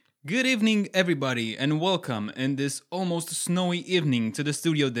Good evening, everybody, and welcome in this almost snowy evening to the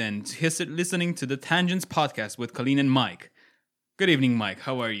studio den, listening to the Tangents podcast with Colleen and Mike. Good evening, Mike.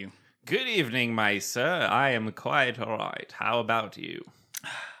 How are you? Good evening, my sir. I am quite all right. How about you?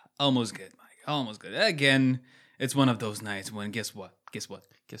 Almost good, Mike. Almost good. Again, it's one of those nights when, guess what? Guess what?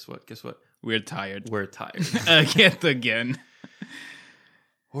 We're tired. We're tired. Again.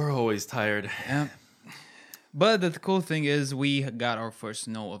 We're always tired. Yeah. But the cool thing is we got our first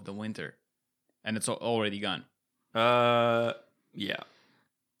snow of the winter. And it's already gone. Yeah.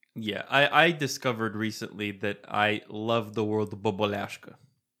 I discovered recently that I love the word bobolashka.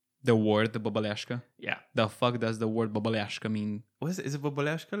 The word bobolashka? Yeah. The fuck does the word bobolashka mean? What is it? Is it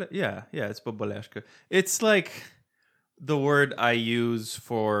bobolashka? Yeah, it's bobolashka. It's like the word I use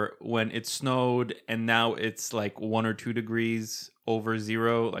for when it snowed and now it's like 1 or 2 degrees over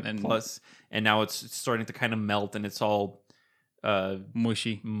zero, like plus, and now it's starting to kind of melt and it's all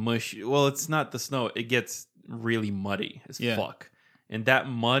mushy. Well, it's not the snow. It gets really muddy as fuck. And that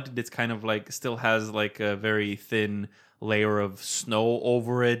mud that's kind of like still has like a very thin layer of snow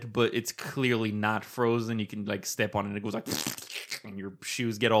over it, but it's clearly not frozen. You can like step on it and it goes like and your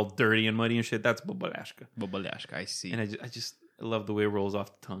shoes get all dirty and muddy and shit. That's bobolashka. Bobolashka, I see. And I just love the way it rolls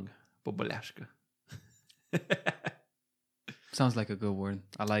off the tongue. Bobolashka. Sounds like a good word.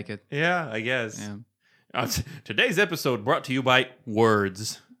 I like it. Yeah, I guess. Yeah. Today's episode brought to you by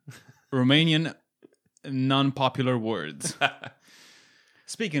words. Romanian non-popular words.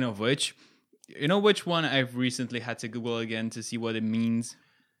 Speaking of which, you know which one I've recently had to Google again to see what it means?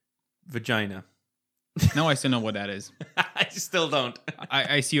 Vagina. Now I still know what that is. I still don't.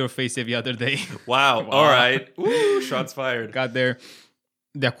 I see your face every other day. Wow. All right. Woo, shots fired. Got there.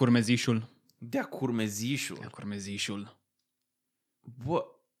 Dea curmezișul. Dea curmezișul. Dea curmezișul. What?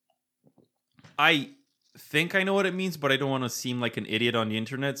 I think I know what it means, but I don't want to seem like an idiot on the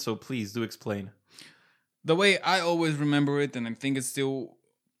internet, so please do explain. The way I always remember it, and I think it still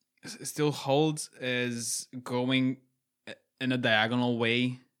holds, is going in a diagonal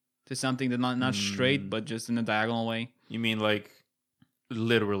way to something that's not straight, but just in a diagonal way. You mean like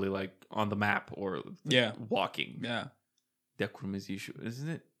literally like on the map or walking? Yeah. Dea curmezișul, isn't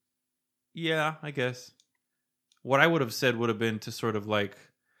it? Yeah, I guess. What I would have said would have been to sort of like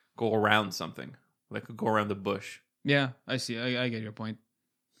go around something, like go around the bush. Yeah, I see. I get your point.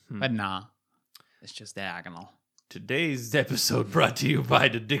 But nah, it's just diagonal. Today's episode brought to you by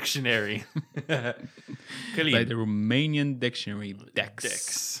the dictionary. By the Romanian dictionary,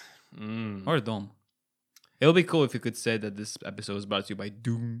 Dex. Or Dom. It would be cool if you could say that this episode is brought to you by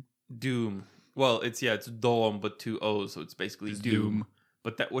Doom. Doom. Well, it's Dom, but 2 O's, so it's basically Doom.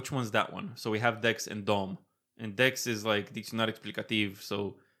 But which one's that one? So we have Dex and Dom. And Dex is like diccionar explicativ,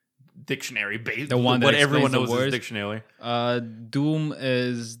 so dictionary based. The one that what everyone knows is dictionary. Doom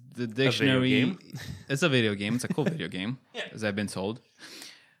is the dictionary. A video game? It's a video game. It's a cool video game, as I've been told.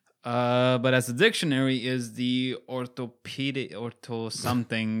 But as a dictionary is the orthopedic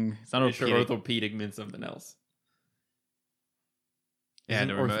something. It's not sure orthopedic means something else. Yeah,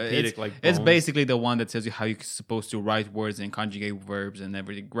 orthopedic it's basically the one that tells you how you're supposed to write words and conjugate verbs and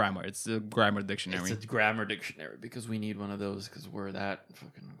everything. Grammar. It's a grammar dictionary. It's a grammar dictionary because we need one of those because we're that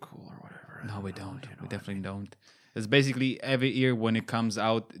fucking cool or whatever. No, we don't. We definitely don't. It's basically every year when it comes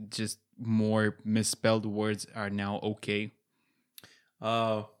out, just more misspelled words are now okay.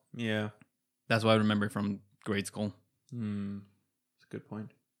 Oh, yeah. That's what I remember from grade school. That's a good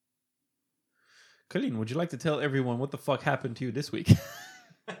point. Colleen, would you like to tell everyone what the fuck happened to you this week?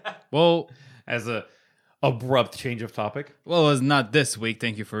 Well, as a abrupt change of topic. Well, it was not this week.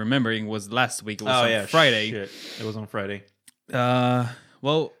 Thank you for remembering. It was last week. It was on Friday. Shit. It was on Friday.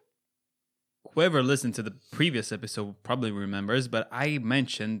 Well, whoever listened to the previous episode probably remembers, but I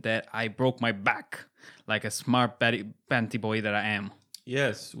mentioned that I broke my back like a smart panty boy that I am.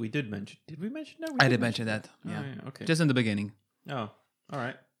 Yes, we did mention. Did we mention that? I did mention that. Yeah. Okay. Just in the beginning. Oh, all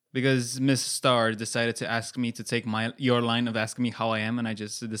right. Because Miss Starr decided to ask me to take your line of asking me how I am, and I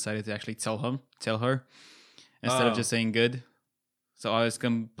just decided to actually tell her instead of just saying good. So I was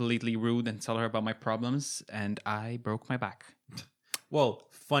completely rude and tell her about my problems, and I broke my back. Well,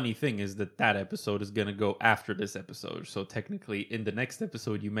 funny thing is that episode is going to go after this episode. So technically, in the next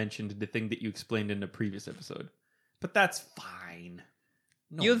episode, you mentioned the thing that you explained in the previous episode. But that's fine.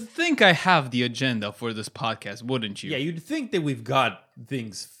 No. You'd think I have the agenda for this podcast, wouldn't you? Yeah, you'd think that we've got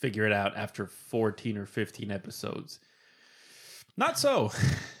things figured out after 14 or 15 episodes. Not so.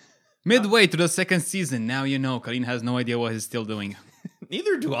 Midway through the second season, now you know Karin has no idea what he's still doing.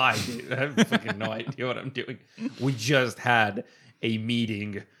 Neither do I, dude. I have fucking no idea what I'm doing. We just had a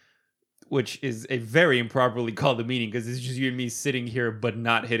meeting which is a very improperly called a meeting because it's just you and me sitting here but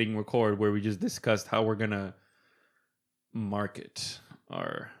not hitting record, where we just discussed how we're gonna market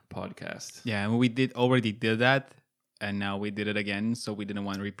our podcast. Yeah, and we already did that, and now we did it again, so we didn't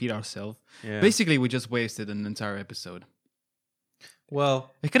want to repeat ourselves. Yeah. Basically, we just wasted an entire episode.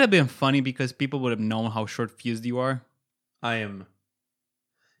 Well, it could have been funny because people would have known how short-fused you are. You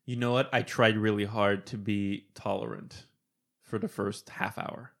know what? I tried really hard to be tolerant for the first half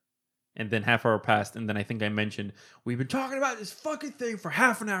hour. And then half hour passed, and then I think I mentioned, we've been talking about this fucking thing for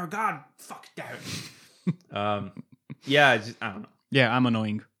half an hour. God, fuck that. Yeah, I don't know. Yeah, I'm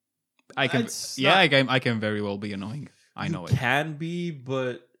annoying. I can very well be annoying. I know it. Can be,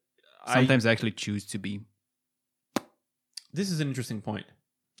 but sometimes I actually choose to be. This is an interesting point.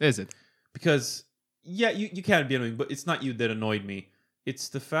 Is it? Because, yeah, you can be annoying, but it's not you that annoyed me. It's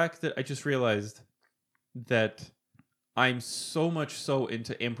the fact that I just realized that I'm so much so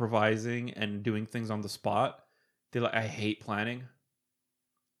into improvising and doing things on the spot that I hate planning.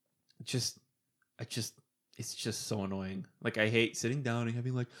 It's just so annoying. Like, I hate sitting down and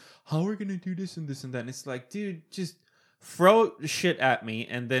having like, how are we gonna do this and this and that? And it's like, dude, just throw shit at me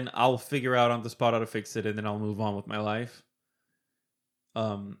and then I'll figure out on the spot how to fix it and then I'll move on with my life.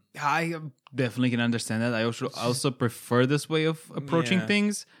 I definitely can understand that. I also prefer this way of approaching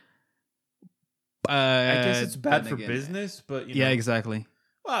things. I guess it's bad for business, but yeah, exactly.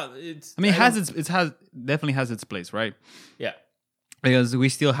 Well, it's. I mean, definitely has its place, right? Yeah, because we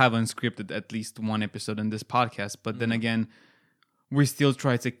still have unscripted at least one episode in this podcast, but then again, we still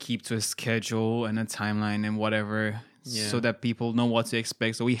try to keep to a schedule and a timeline and whatever, so that people know what to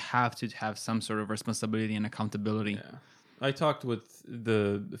expect. So we have to have some sort of responsibility and accountability. Yeah. I talked with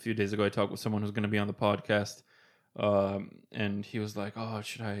a few days ago. I talked with someone who's going to be on the podcast, and he was like, "Oh,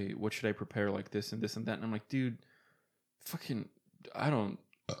 what should I prepare like this and this and that?" And I'm like, "Dude, fucking, I don't,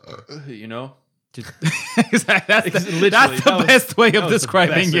 you know." Just, that's the best way of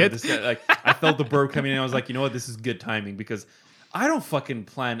describing it. Like, I felt the burp coming in. I was like, you know what, this is good timing because I don't fucking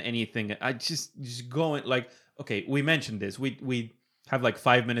plan anything. I just go in like, okay, we mentioned this. We have like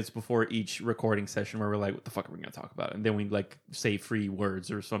 5 minutes before each recording session where we're like, what the fuck are we going to talk about? And then we like say 3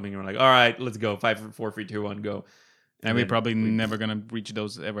 words or something. And we're like, all right, let's go. 5, 4, 3, 2, 1, go. And we're probably never going to reach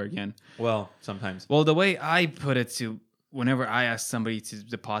those ever again. Well, sometimes. Well, the way I put it to whenever I ask somebody to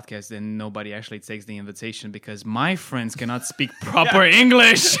the podcast, then nobody actually takes the invitation because my friends cannot speak proper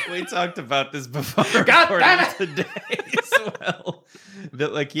English. We talked about this before. God damn it! Today as well.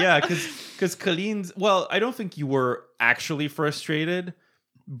 That like, yeah, because Colleen's, well, I don't think you were actually frustrated,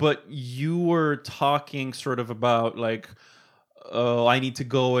 but you were talking sort of about like, oh, I need to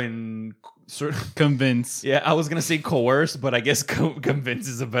go and sort of convince. Yeah, I was gonna say coerce, but I guess convince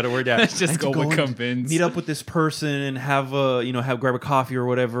is a better word. Yeah, let's just go with convince. Meet up with this person and have grab a coffee or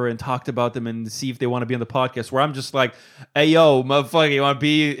whatever and talk about them and see if they want to be on the podcast. Where I'm just like, hey yo, motherfucker, you want to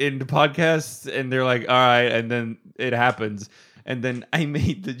be in the podcast? And they're like, all right, and then it happens. And then I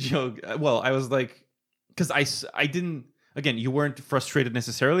made the joke. Well, I was like, because I didn't. Again, you weren't frustrated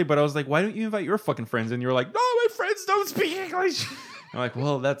necessarily, but I was like, why don't you invite your fucking friends? And you're like, no, my friends don't speak English. I'm like,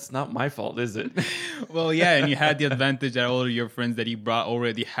 well, that's not my fault, is it? Well, yeah, and you had the advantage that all of your friends that you brought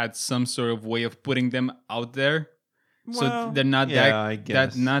already had some sort of way of putting them out there. Well, so they're not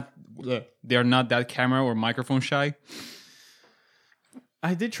they're not that camera or microphone shy.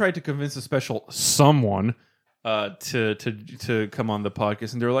 I did try to convince a special someone to come on the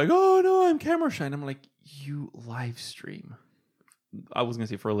podcast, and they were like, oh no, I'm camera shy. And I'm like, you live stream. I was gonna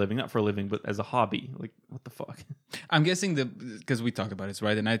say for a living, not for a living, but as a hobby. Like, what the fuck? I'm guessing because we talked about this,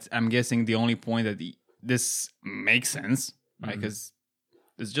 right? And I'm guessing the only point that this makes sense, right? Because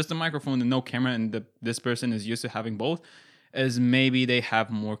it's just a microphone and no camera, and this person is used to having both. Is maybe they have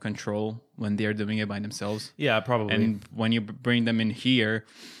more control when they're doing it by themselves. Yeah, probably. And when you bring them in here,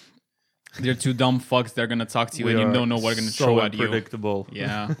 they're two dumb fucks. They're gonna talk to you, and you don't know what they're gonna throw at you. Unpredictable.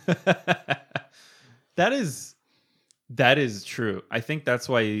 Yeah, That is true. I think that's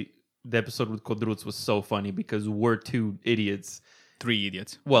why the episode with Kodruts was so funny, because we're 2 idiots. 3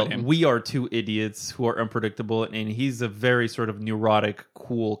 idiots. Well, we are 2 idiots who are unpredictable, and he's a very sort of neurotic,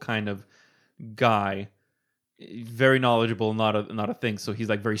 cool kind of guy. Very knowledgeable, not a thing. So he's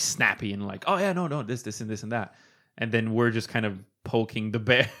like very snappy and like, oh yeah, no, this and this and that. And then we're just kind of poking the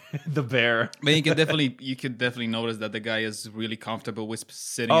bear. But you could definitely notice that the guy is really comfortable with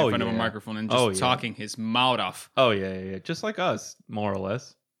sitting in front of a microphone and just talking his mouth off. Oh yeah. Just like us, more or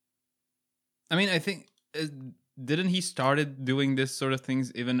less. I mean, I think didn't he started doing this sort of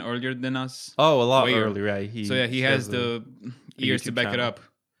things even earlier than us? Oh, a lot earlier, right? He has the ears to back it up.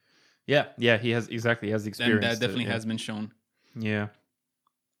 Yeah, he has the experience. And that definitely has been shown. Yeah.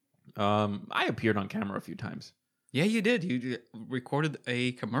 I appeared on camera a few times. Yeah, you did. You recorded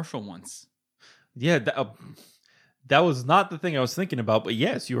a commercial once. Yeah, that was not the thing I was thinking about, but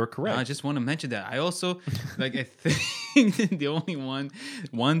yes, you are correct. I just want to mention that. I also, like, I think the only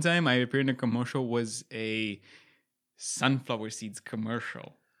one time I appeared in a commercial was a sunflower seeds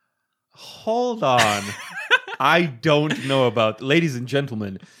commercial. Hold on. I don't know about. Ladies and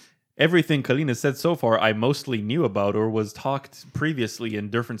gentlemen, everything Kalina said so far, I mostly knew about or was talked previously in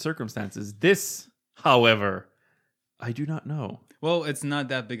different circumstances. This, however, I do not know. Well, it's not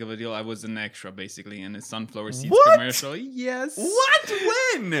that big of a deal. I was an extra, basically, in a sunflower seeds What? commercial. Yes. What?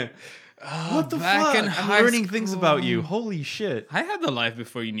 When? What the fuck? I'm learning things about you. Holy shit. I had the life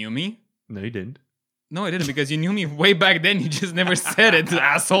before you knew me. No, you didn't. No, I didn't, because you knew me way back then. You just never said it,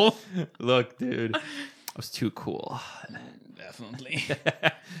 asshole. Look, dude. I was too cool. Definitely.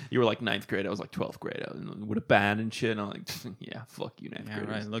 You were like 9th grade. I was like 12th grade. I was with a band and shit. And I'm like, yeah, fuck you, 9th grade.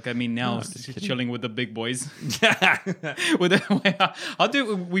 Right. Look at me now, No, chilling with the big boys. How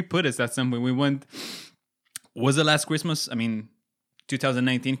did we put us at some point? We went. Was it last Christmas? I mean,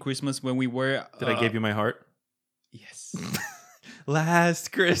 2019 Christmas when we were. Did I give you my heart? Yes.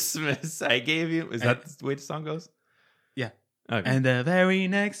 Last Christmas, I gave you. Is that the way the song goes? Yeah. Okay. And the very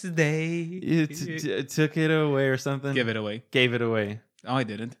next day, You took it away or something? give it away. Gave it away. Oh, I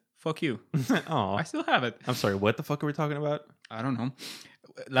didn't. Fuck you. Oh, I still have it. I'm sorry. What the fuck are we talking about? I don't know.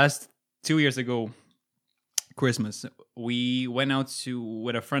 Last 2 years ago, Christmas, we went out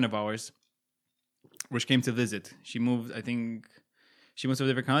with a friend of ours, which came to visit. She moved, I think, she moved to a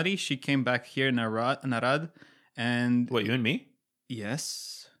different county. She came back here in Arad, and What, you and me?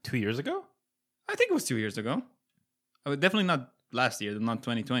 yes, 2 years ago? I think it was 2 years ago. Definitely not last year, not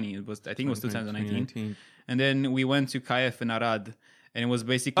 2020. It was, I think it was 2019. And then we went to Kayef in Arad, and it was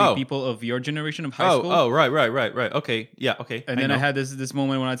basically people of your generation of high school. Oh, right. Okay, yeah, okay. And then I had this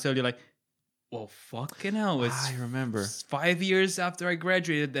moment when I tell you, like, well, fucking hell, it's I remember 5 years after I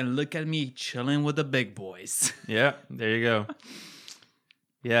graduated, and look at me chilling with the big boys. Yeah, there you go.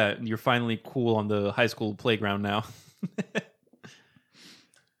 Yeah, you're finally cool on the high school playground now.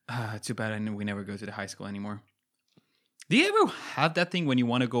 Too bad we never go to the high school anymore. Do you ever have that thing when you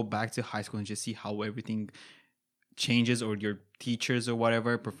want to go back to high school and just see how everything changes, or your teachers or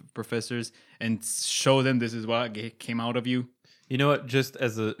whatever, professors, and show them this is what came out of you? You know what? Just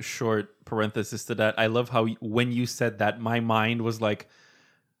as a short parenthesis to that, I love how when you said that, my mind was like,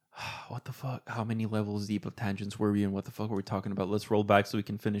 what the fuck? How many levels deep of tangents were we in? What the fuck were we talking about? Let's roll back so we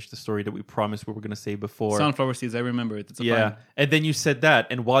can finish the story that we promised we were going to say before. Sunflower seeds, I remember it. It's a yeah. fun. And then you said that,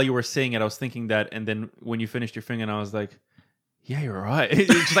 and while you were saying it, I was thinking that, and then when you finished your thing, and I was like, yeah, you're right.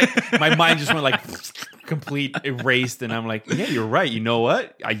 It's just like my mind just went like complete erased, and I'm like, yeah, you're right. You know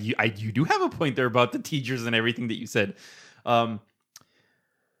what? You do have a point there about the teachers and everything that you said.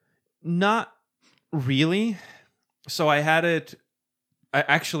 Not really. So I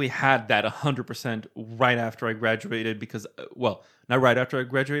actually had that 100% right after I graduated, because, well, not right after I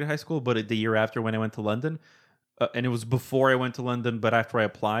graduated high school, but the year after, when I went to London. And it was before I went to London, but after I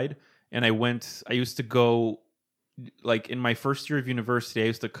applied. And I used to go, like, in my first year of university, I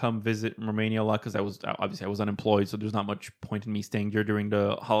used to come visit Romania a lot, because I was unemployed, so there's not much point in me staying there during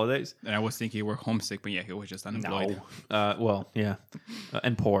the holidays. And I was thinking you were homesick, but yeah, you were just unemployed. No. Well, yeah.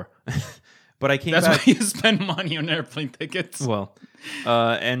 And poor. But I came That's back. why you spend money on airplane tickets. Well,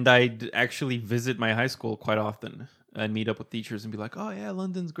 and I'd actually visit my high school quite often and meet up with teachers and be like, oh, yeah,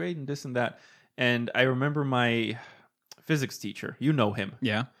 London's great and this and that. And I remember my physics teacher. You know him.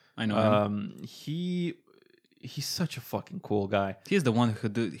 Yeah, I know him. He's such a fucking cool guy. He's the one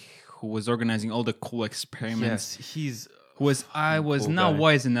who was organizing all the cool experiments. Yes, I was cool not guy.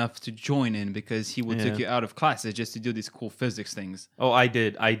 wise enough to join in, because he would take you out of classes just to do these cool physics things. Oh, I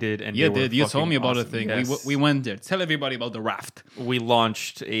did. And You they were did. You told fucking me about awesome. a thing. Yes. We went there. Tell everybody about the raft. We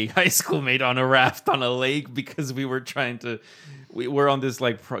launched a high schoolmate on a raft on a lake because we were trying to. We're on this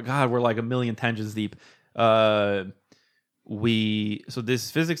we're like a million tangents deep. So this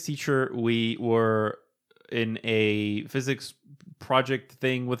physics teacher, we were in a physics project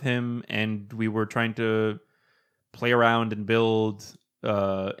thing with him, and we were trying to play around and build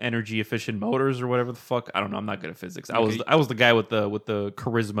energy efficient motors or whatever the fuck. I don't know. I'm not good at physics. Okay. I was the guy with the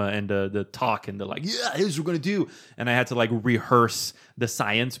charisma and the talk and the like, yeah, here's what we're gonna do. And I had to like rehearse the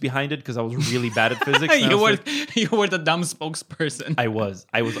science behind it because I was really bad at physics. You were the dumb spokesperson. I was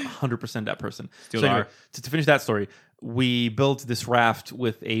 100% that person. Still so are. anyway, to finish that story, we built this raft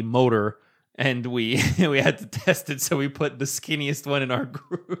with a motor, and we had to test it. So we put the skinniest one in our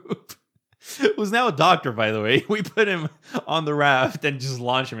group, who's now a doctor, by the way. We put him on the raft and just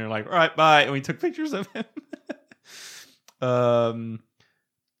launched him. And we're like, all right, bye. And we took pictures of him.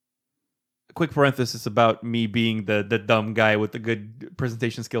 quick parenthesis about me being the dumb guy with the good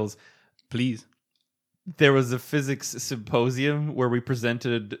presentation skills. Please. There was a physics symposium where we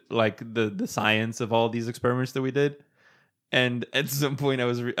presented like the science of all these experiments that we did. And at some point I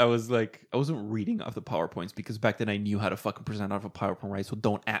was like, I wasn't reading off the PowerPoints because back then I knew how to fucking present off a PowerPoint, right? So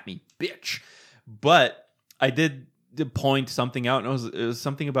don't at me, bitch. But I did point something out, and it was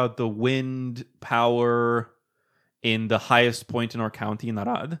something about the wind power in the highest point in our county in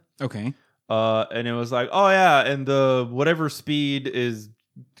Arad. Okay. And it was like, oh yeah, and the whatever speed is,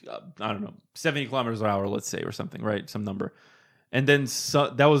 I don't know, 70 kilometers an hour, let's say, or something, right? Some number. And then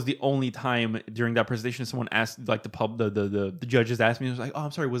that was the only time during that presentation someone asked, like the judges asked me, I was like, oh,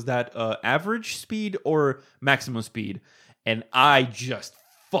 I'm sorry, was that average speed or maximum speed? And I just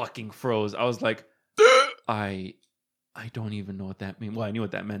fucking froze. I was like, I don't even know what that means. Well, I knew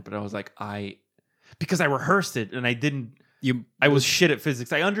what that meant, but I was like, because I rehearsed it and I didn't. I was shit at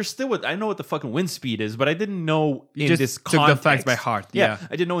physics. I know what the fucking wind speed is, but I didn't know in this context. Took the facts by heart. Yeah,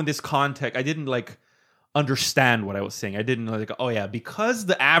 I didn't know in this context. I didn't like understand what I was saying. I didn't like, oh yeah, because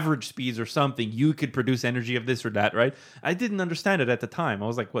the average speeds or something, you could produce energy of this or that, right? I didn't understand it at the time. I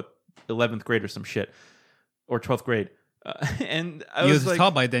was like, what, 11th grade or some shit, or 12th grade. And I was like,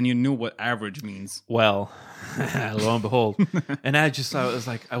 thought by then you knew what average means. Well, lo and behold. And I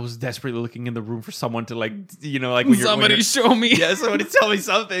was desperately looking in the room for someone to like, like when somebody show me. Yeah, somebody tell me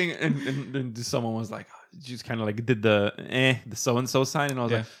something. And someone was like, just kind of like did the so and so sign, and I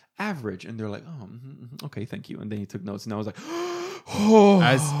was like, average, and they're like, oh, okay, thank you. And then he took notes, and I was like, oh,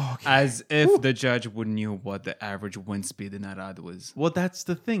 as if the judge would knew what the average wind speed in Arad was. Well, that's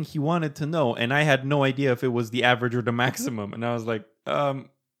the thing. He wanted to know, and I had no idea if it was the average or the maximum. And I was like,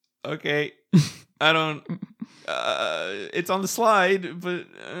 okay, I don't. It's on the slide, but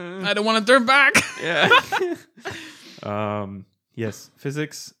I don't want to turn back. Yeah. Yes,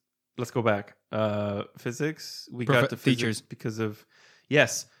 physics. Let's go back. Physics. We got to physics because of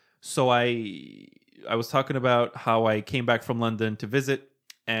yes. So I was talking about how I came back from London to visit,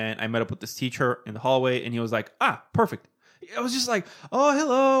 and I met up with this teacher in the hallway, and he was like, perfect. I was just like, oh,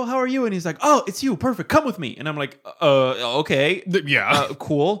 hello, how are you? And he's like, oh, it's you, perfect, come with me. And I'm like, okay. Yeah.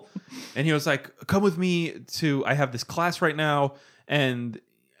 Cool. And he was like, come with me I have this class right now, and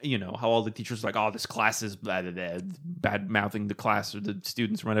you know how all the teachers are like, oh, this class is bad mouthing the class or the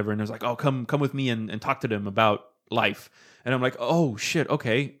students or whatever. And it was like, oh, come with me and talk to them about life. And I'm like, oh shit,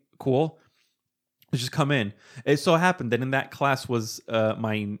 okay, cool. Let's just come in. It so happened that in that class was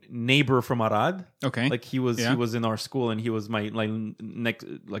my neighbor from Arad. Okay, like he was in our school, and he was my next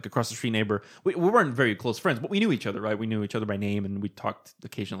across the street neighbor. We weren't very close friends, but we knew each other, right? We knew each other by name, and we talked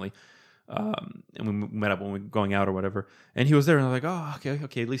occasionally. And we met up when we were going out or whatever. And he was there, and I was like, oh,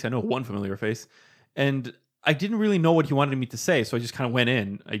 okay. At least I know one familiar face. And I didn't really know what he wanted me to say, so I just kind of went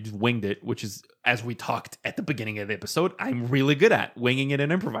in. I just winged it, which is, as we talked at the beginning of the episode, I'm really good at winging it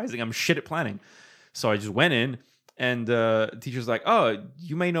and improvising. I'm shit at planning. So I just went in, and the teacher's like, oh,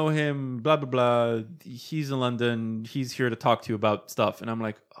 you may know him, blah, blah, blah. He's in London. He's here to talk to you about stuff. And I'm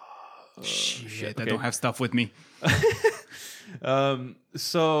like, oh, shit, okay. I don't have stuff with me.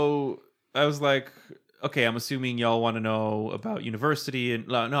 So I was like, okay, I'm assuming y'all want to know about university. And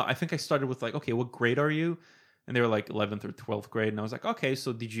no, I think I started with like, okay, what grade are you? And they were like 11th or 12th grade. And I was like, okay,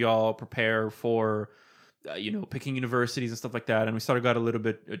 so did y'all prepare for, picking universities and stuff like that? And we got a little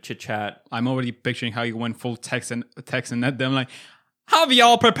bit chit chat. I'm already picturing how you went full text and at them like, have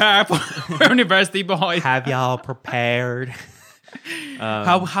y'all prepared for university, boys? Have y'all prepared?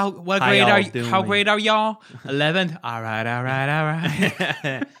 What grade are you? How grade are y'all? 11th. All right. All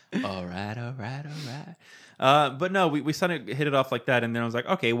right. But no, we sort of hit it off like that, and then I was like,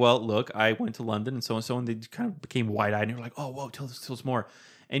 okay, well, look, I went to London and so, and they kind of became wide-eyed, and you're like, oh, whoa, tell us more.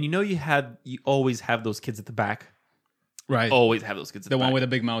 And you always have those kids at the back. Right. Always have those kids at the back. The one with a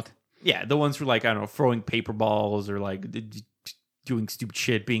big mouth. Yeah, the ones who are like, I don't know, throwing paper balls or like doing stupid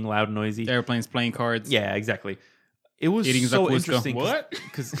shit, being loud and noisy. Airplanes, playing cards. Yeah, exactly. It was eating so interesting. What?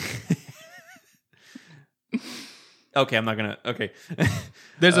 Because okay, I'm not gonna. Okay,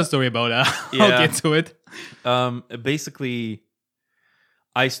 there's a story about that. Yeah. I'll get to it. Basically,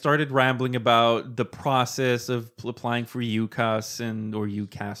 I started rambling about the process of applying for UCAS or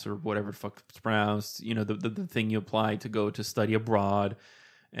UCAS or whatever the fuck it's pronounced. You know, the thing you apply to go to study abroad.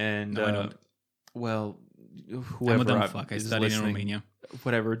 And well, whoever I studied in Romania.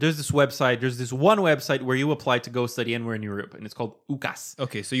 Whatever. There's this one website where you apply to go study anywhere in Europe, and it's called UCAS.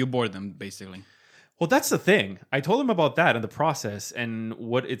 Okay, so you bored them basically. Well, that's the thing. I told them about that and the process and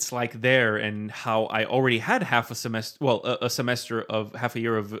what it's like there, and how I already had half a semester, a semester of half a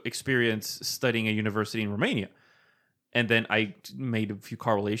year of experience studying at university in Romania. And then I made a few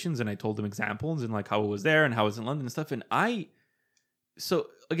correlations and I told them examples and like how it was there and how it was in London and stuff. And so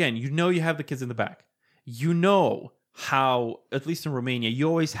again, you have the kids in the back. You know how, at least in Romania, you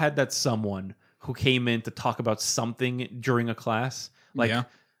always had that someone who came in to talk about something during a class. Like, yeah.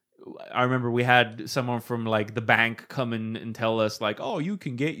 I remember we had someone from like the bank come in and tell us like, oh, you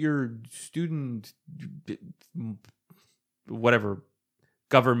can get your student, whatever,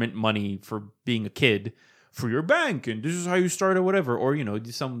 government money for being a kid for your bank, and this is how you start or whatever. Or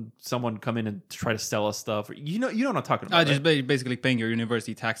someone come in and try to sell us stuff. You know what I'm talking about. Just basically paying your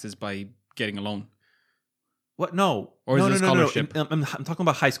university taxes by getting a loan. What? No. Or is it a scholarship? No. I'm talking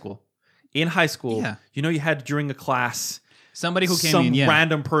about high school. In high school, you had during a class, somebody who came in,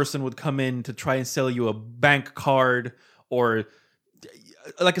 random person would come in to try and sell you a bank card, or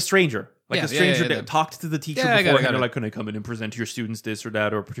like a stranger. That talked to the teacher before, and they're like, can I come in and present to your students this or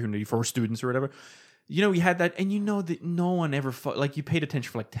that, or opportunity for students or whatever. You had that, and that no one ever you paid attention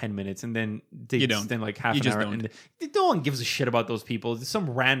for like 10 minutes, and then they spend like half an hour, and no one gives a shit about those people. Some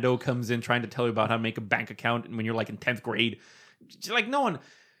rando comes in trying to tell you about how to make a bank account when you're like in 10th grade. Like, no one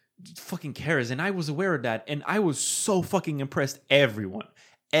fucking cares, and I was aware of that, and I was so fucking impressed.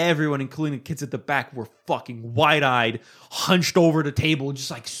 Everyone, including the kids at the back, were fucking wide-eyed, hunched over the table,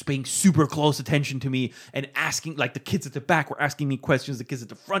 just like paying super close attention to me and asking, like the kids at the back were asking me questions, the kids at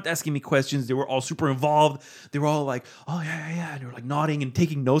the front asking me questions. They were all super involved. They were all like, oh, yeah. And they were like nodding and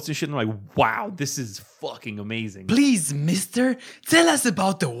taking notes and shit. And I'm like, wow, this is fucking amazing. Please, mister, tell us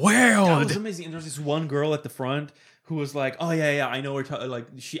about the world. That was amazing. And there was this one girl at the front who was like, oh, yeah, I know. Like,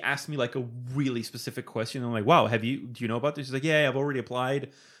 she asked me like a really specific question. I'm like, wow, do you know about this? She's like, yeah, I've already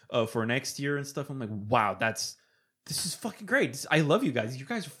applied for next year and stuff. I'm like, wow, this is fucking great. I love you guys. You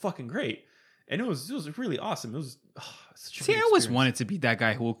guys are fucking great. And it was really awesome. It was such a See, I always wanted to be that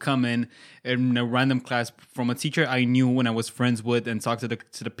guy who will come in a random class from a teacher I knew when I was friends with and talk to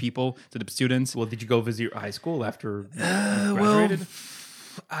the people, to the students. Well, did you go visit your high school after you graduated? Well,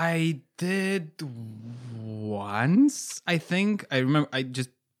 I did once, I think. I remember,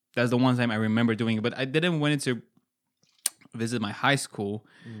 that's the one time I remember doing it, but I didn't went to visit my high school.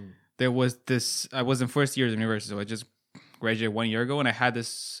 There was this, I was in first year of university, so I just graduated 1 year ago, and I had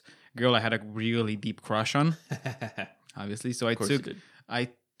this girl I had a really deep crush on, obviously. So I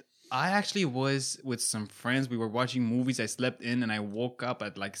actually was with some friends. We were watching movies. I slept in, and I woke up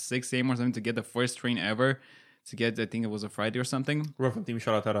at like 6 a.m. or something to get the first train ever. To get, I think it was a Friday or something.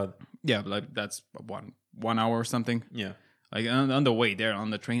 Yeah, like that's one hour or something. Yeah. Like on the way there on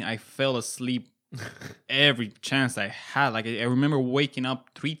the train, I fell asleep every chance I had. Like I remember waking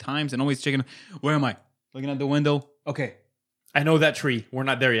up 3 times and always checking, where am I? Looking at the window. Okay. I know that tree. We're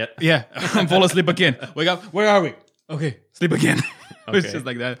not there yet. Yeah. I'm fall asleep again. Wake up. Where are we? Okay. Sleep again. It's just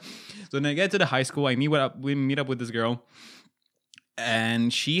like that. So then I get to the high school. We meet up with this girl.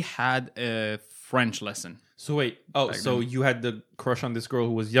 And she had a French lesson. So wait, so you had the crush on this girl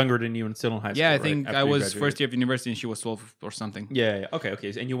who was younger than you and still in high school? Yeah, I think I was first year of university and she was 12 or something. Yeah.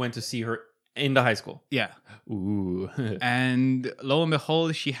 Okay. And you went to see her in the high school? Yeah. Ooh. And lo and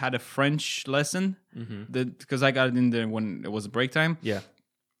behold, she had a French lesson because I got it in there when it was break time. Yeah.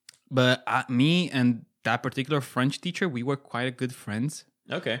 But me and that particular French teacher, we were quite good friends.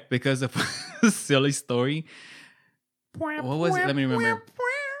 Okay. Because of a silly story. What was it? Let me remember.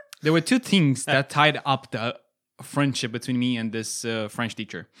 There were 2 things that tied up the friendship between me and this French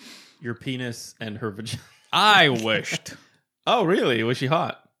teacher. Your penis and her vagina. I wished. Oh, really? Was she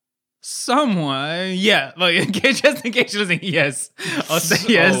hot? Somewhat, yeah. Like, just in case she doesn't, yes. I'll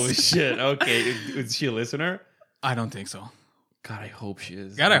say yes. Oh, shit. Okay. Is she a listener? I don't think so. God, I hope she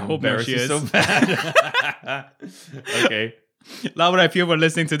is. God, I hope she is. So bad. Okay. Laura, if you were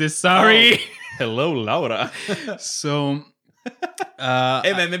listening to this, sorry. Oh. Hello, Laura. So...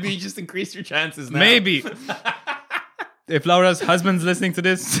 hey man, maybe you just increase your chances now. Maybe. If Laura's husband's listening to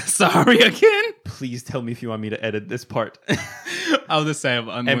this, sorry again. Please tell me if you want me to edit this part. I'll decide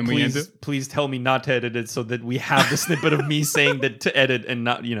when we end it. Please tell me not to edit it so that we have the snippet of me saying that to edit and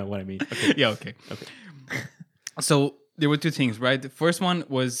not, you know what I mean. Okay. Yeah, okay. So there were 2 things, right? The first one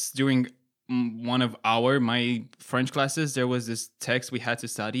was during one of my French classes, there was this text we had to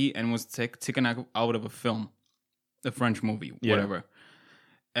study and was taken out of a film. A French movie, whatever.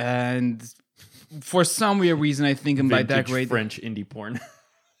 And for some weird reason, I think by that grade... French indie porn.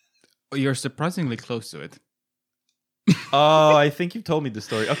 You're surprisingly close to it. Oh, I think you told me the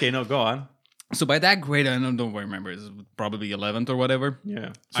story. Okay, no, go on. So by that grade, I don't remember. It's probably 11th or whatever.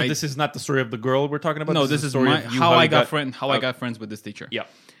 Yeah. So this is not the story of the girl we're talking about? No, this is how I got friends with this teacher. Yeah.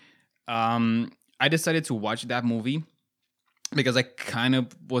 I decided to watch that movie because I kind of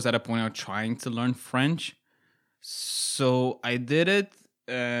was at a point of trying to learn French. So I did it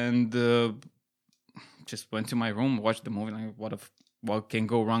and just went to my room, watched the movie. Like, what can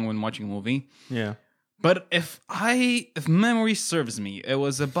go wrong when watching a movie? Yeah. But if memory serves me, it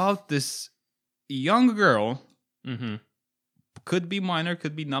was about this young girl, Mm-hmm. could be minor,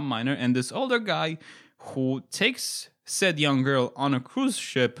 could be not minor, and this older guy who takes said young girl on a cruise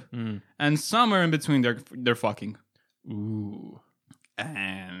ship, and somewhere in between they're fucking. Ooh.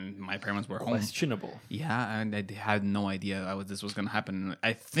 And my parents were home. Questionable. Yeah, and I had no idea this was gonna happen.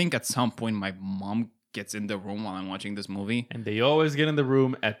 I think at some point my mom gets in the room while I'm watching this movie. And they always get in the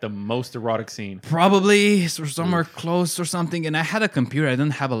room at the most erotic scene. Probably somewhere close or something. And I had a computer. I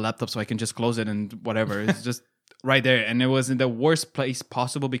didn't have a laptop, so I can just close it and whatever. It's just right there. And it was in the worst place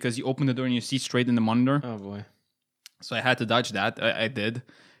possible because you open the door and you see straight in the monitor. Oh, boy. So I had to dodge that. I did.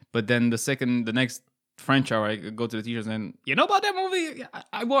 But then the next French hour, I go to the teachers and, you know about that movie? Yeah,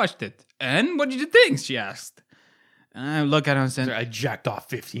 I watched it. And what did you think? She asked. And I look at her and said, I jacked off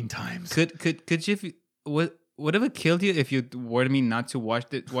 15 times. Could you... Would have it killed you if you warned me not to watch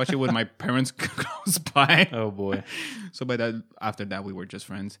it with my parents close by? Oh boy! So after that, we were just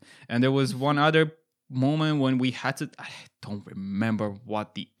friends. And there was one other moment when we had to. I don't remember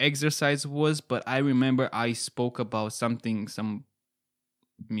what the exercise was, but I remember I spoke about some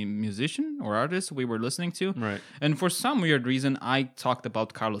musician or artist we were listening to, right? And for some weird reason, I talked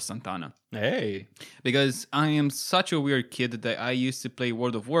about Carlos Santana. Hey, because I am such a weird kid that I used to play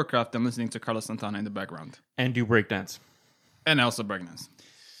World of Warcraft and listening to Carlos Santana in the background, and do breakdance, and also breakdance.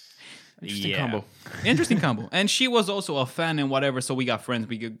 Interesting combo. Interesting combo. And she was also a fan and whatever, so we got friends.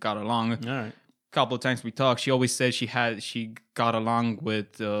 We got along. All right. A couple of times we talked. She always said she got along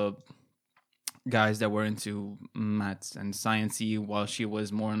with guys that were into maths and sciencey, while she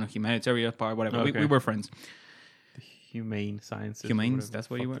was more in the humanitarian part, whatever. Okay. We were friends. The humane sciences. Humanes, that's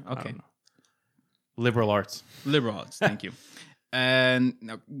what you were? Okay. Liberal arts. Liberal arts, thank you. And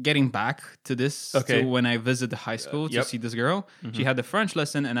now getting back to this, okay. To when I visit the high school to see this girl, she had the French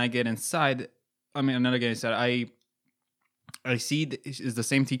lesson, and I get inside. Another get inside. I see is the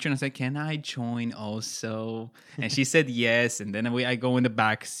same teacher, and I said, "Can I join also?" And she said yes. And then I go in the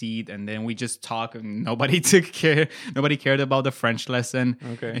back seat, and then we just talk, and nobody took care. Nobody cared about the French lesson.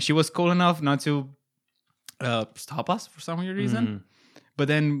 Okay. And she was cool enough not to stop us for some weird reason. But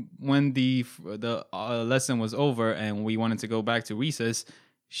then when the lesson was over and we wanted to go back to recess,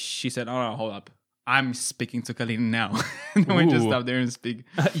 she said, "Oh no, hold up! I'm speaking to Kalina now." And then we just stopped there and speak.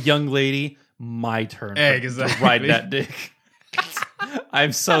 Young lady, my turn exactly. to ride that dick.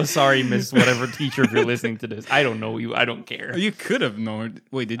 I'm so sorry, Miss whatever teacher, if you're listening to this. I don't know you. I don't care. You could have known.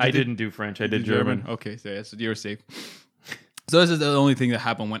 Wait, did you? I didn't do French. I did German. Okay, so yes, you're safe. So this is the only thing that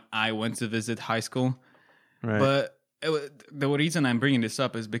happened when I went to visit high school. Right. But the reason I'm bringing this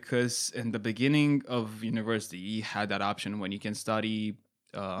up is because in the beginning of university, you had that option when you can study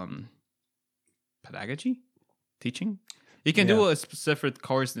pedagogy, teaching. You can do a specific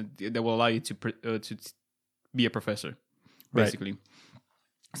course that will allow you to be a professor, basically. Right.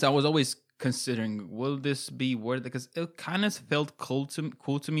 So I was always considering, will this be worth it? Because it kind of felt cool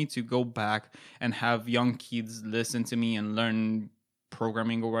to me to go back and have young kids listen to me and learn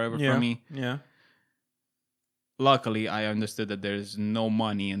programming or whatever from me. Yeah. Luckily, I understood that there's no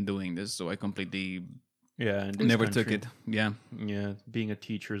money in doing this, so I completely never took it. Yeah. Yeah. Being a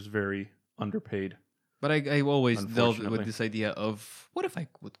teacher is very underpaid. But I always dealt with this idea of, what if I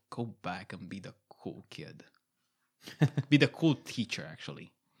would go back and be the cool kid? Be the cool teacher,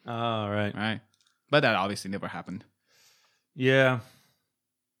 actually. Oh, right. Right. But that obviously never happened. Yeah.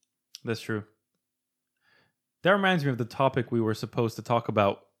 That's true. That reminds me of the topic we were supposed to talk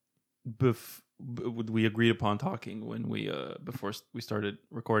about we agreed upon talking when we before we started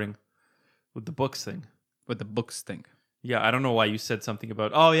recording with the books thing. With the books thing. Yeah, I don't know why you said something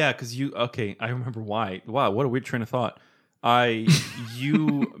about. Oh yeah, because I remember why. Wow, what a weird train of thought.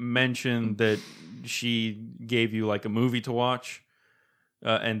 You mentioned that she gave you like a movie to watch,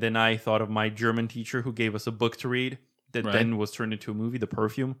 and then I thought of my German teacher who gave us a book to read that then was turned into a movie, The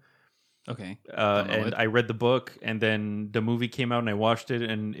Perfume. Okay. And I read the book, and then the movie came out, and I watched it,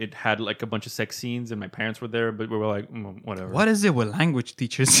 and it had like a bunch of sex scenes, and my parents were there, but we were like, whatever. What is it with language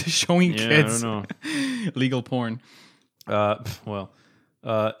teachers showing kids I don't know. legal porn? And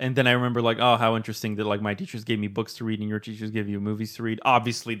then I remember like, oh, how interesting that like my teachers gave me books to read and your teachers gave you movies to read.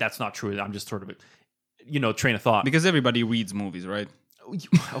 Obviously, that's not true. I'm just sort of train of thought. Because everybody reads movies, right?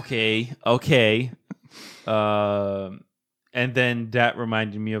 Okay. And then that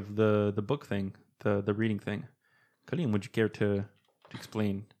reminded me of the book thing, the reading thing. Colleen, would you care to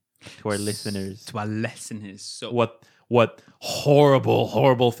explain to our listeners? To our listeners. So what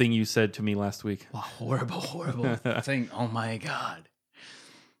horrible thing you said to me last week. Wow, horrible thing. Oh my God.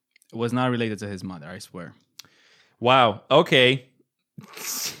 It was not related to his mother, I swear. Wow. Okay.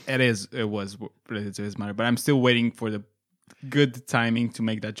 It was related to his mother, but I'm still waiting for the good timing to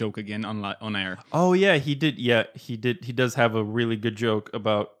make that joke again on air. Oh yeah, he did. Yeah, he did. He does have a really good joke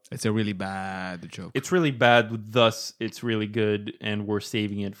about. It's a really bad joke. It's really bad. Thus, it's really good, and we're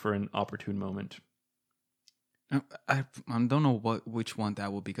saving it for an opportune moment. I don't know which one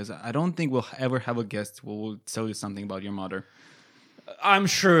that will be, because I don't think we'll ever have a guest who will tell you something about your mother. I'm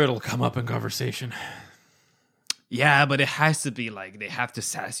sure it'll come up in conversation. Yeah, but it has to be like they have to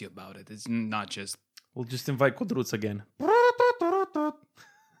sass you about it. It's not just. We'll just invite Kudruts again.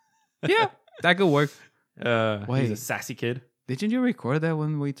 Yeah, that could work. He's a sassy kid. Didn't you record that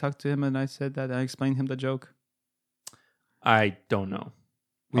when we talked to him and I said that I explained him the joke? I don't know.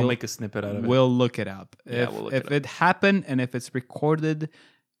 I'll make a snippet out of it. We'll look it up. Yeah, if it happened and if it's recorded,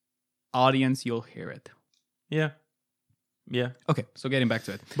 audience, you'll hear it. Yeah. Okay, so getting back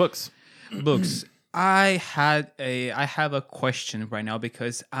to it. Books. I have a question right now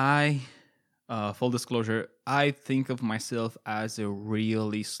because full disclosure, I think of myself as a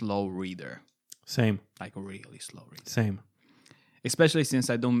really slow reader. Same. Like a really slow reader. Same. Especially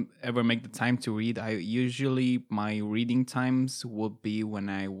since I don't ever make the time to read. My reading times would be when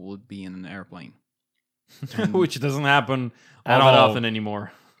I would be in an airplane. Which doesn't happen all that often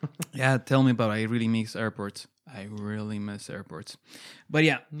anymore. Yeah, tell me about it. I really miss airports. But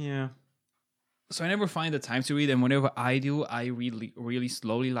yeah. Yeah. So I never find the time to read, and whenever I do, I read really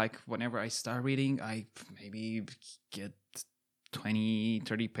slowly. Like whenever I start reading, I maybe get 20,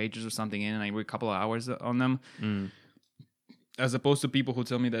 30 pages or something in, and I read a couple of hours on them. As opposed to people who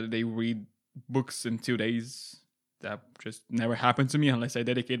tell me that they read books in 2 days. That just never happened to me unless I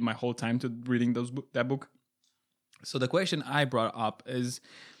dedicate my whole time to reading that book. So the question I brought up is,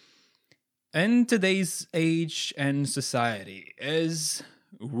 in today's age and society, is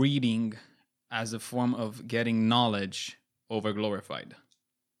reading as a form of getting knowledge over glorified?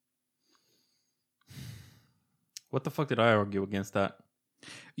 What the fuck did I argue against that?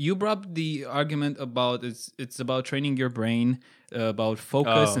 You brought the argument about it's about training your brain, about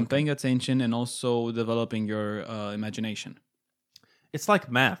focus and paying attention, and also developing your imagination. It's like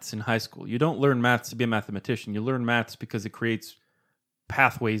maths in high school. You don't learn maths to be a mathematician. You learn maths because it creates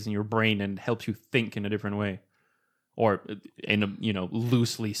pathways in your brain and helps you think in a different way. Or in a,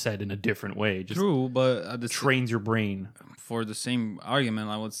 loosely said in a different way. Just true, but trains your brain. For the same argument,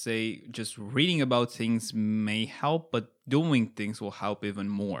 I would say just reading about things may help, but doing things will help even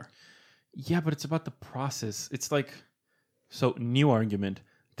more. Yeah, but it's about the process. It's like, so new argument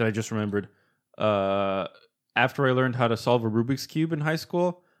that I just remembered. After I learned how to solve a Rubik's Cube in high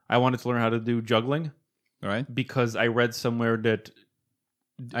school, I wanted to learn how to do juggling. All right. Because I read somewhere that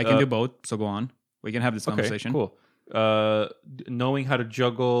I can do both. So go on. We can have this conversation. Cool. Knowing how to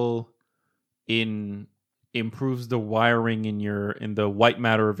juggle improves the wiring in the white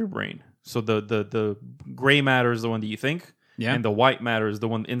matter of your brain. So the gray matter is the one that you think, and the white matter is the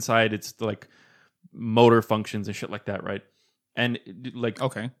one inside. It's like motor functions and shit like that, right? And like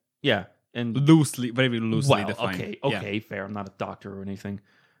yeah, and very loosely defined. Okay, fair. I'm not a doctor or anything.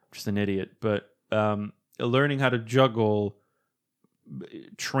 I'm just an idiot. But learning how to juggle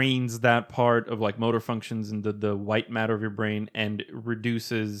trains that part of like motor functions in the white matter of your brain and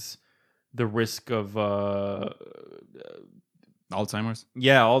reduces the risk of Alzheimer's.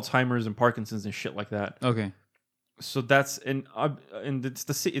 Yeah, Alzheimer's and Parkinson's and shit like that. Okay. So that's and it's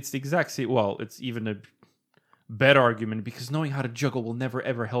the exact same. Well, it's even a better argument because knowing how to juggle will never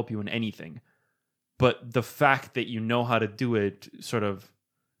ever help you in anything. But the fact that you know how to do it sort of,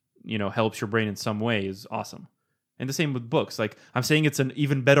 helps your brain in some way is awesome. And the same with books. Like, I'm saying it's an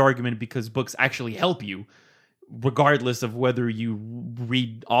even better argument because books actually help you, regardless of whether you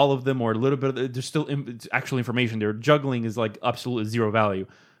read all of them or a little bit. There's still actual information there. Juggling is like absolutely zero value.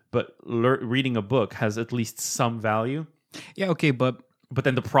 But reading a book has at least some value. Yeah, okay, but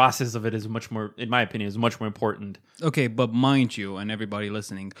then the process of it is much more, in my opinion, is much more important. Okay, but mind you, and everybody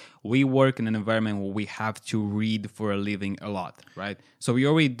listening, we work in an environment where we have to read for a living a lot, right? So we're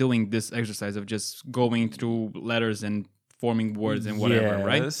already doing this exercise of just going through letters and forming words and whatever,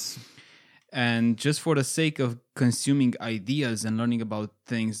 right? And just for the sake of consuming ideas and learning about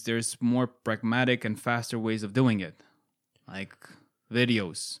things, there's more pragmatic and faster ways of doing it. Like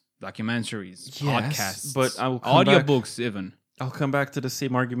videos, documentaries, podcasts, but audiobooks even. I'll come back to the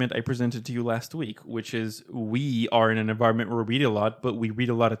same argument I presented to you last week, which is we are in an environment where we read a lot, but we read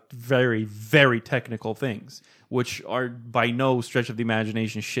a lot of very, very technical things, which are by no stretch of the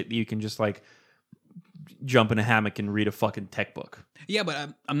imagination shit that you can just like jump in a hammock and read a fucking tech book. Yeah,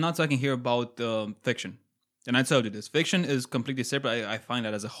 but I'm not talking here about fiction. And I told you this. Fiction is completely separate. I find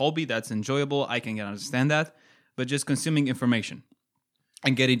that as a hobby, that's enjoyable. I can understand that. But just consuming information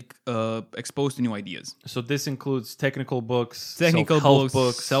and getting exposed to new ideas. So this includes technical books, self-help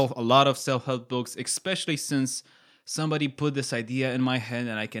books. A lot of self-help books, especially since somebody put this idea in my head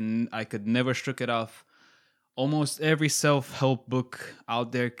and I could never shake it off. Almost every self-help book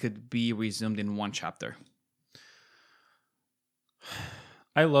out there could be resumed in one chapter.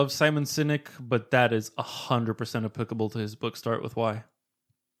 I love Simon Sinek, but that is 100% applicable to his book Start With Why.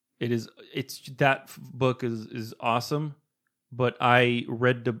 It's that book is awesome, but I've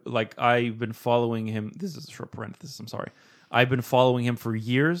been following him. This is a short parenthesis. I'm sorry. I've been following him for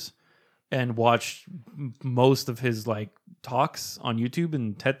years and watched most of his like talks on YouTube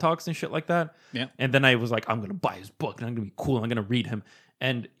and TED Talks and shit like that. Yeah. And then I was like, I'm gonna buy his book and I'm gonna be cool. And I'm gonna read him.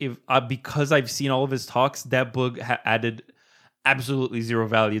 And because I've seen all of his talks, that book added absolutely zero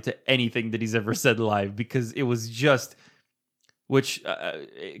value to anything that he's ever said live, because it was just, which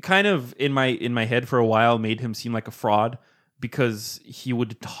kind of in my head for a while made him seem like a fraud, because he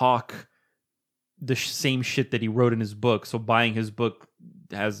would talk the same shit that he wrote in his book. So buying his book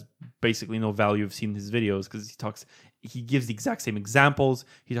has basically no value of seeing his videos, because he gives the exact same examples,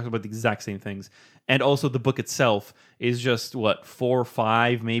 he talks about the exact same things. And also the book itself is just 4 or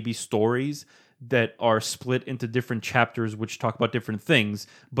 5 maybe stories that are split into different chapters which talk about different things,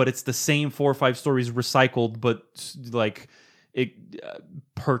 but it's the same 4 or 5 stories recycled, but like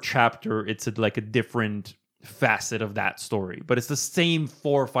per chapter it's like a different facet of that story, but it's the same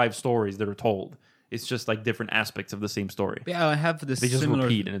 4 or 5 stories that are told. It's just like different aspects of the same story. Yeah, I have this. They just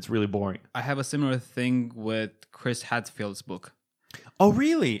repeat, and it's really boring. I have a similar thing with Chris Hadfield's book. Oh,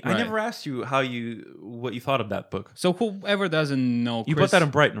 really? Right. I never asked you what you thought of that book. So whoever doesn't know, You bought that in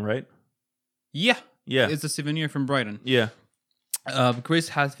Brighton, right? Yeah, Yeah. it's a souvenir from Brighton. Yeah. Chris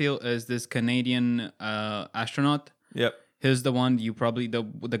Hadfield is this Canadian astronaut. Yep. He's the one you probably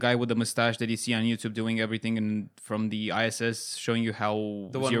the guy with the mustache that you see on YouTube doing everything from the ISS, showing you how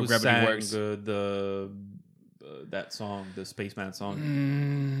The one zero who gravity sang works. that song, the Spaceman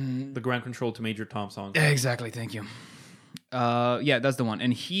song, the Ground Control to Major Tom song. Exactly, thank you. Yeah, that's the one,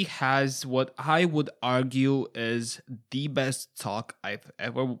 and he has what I would argue is the best talk I've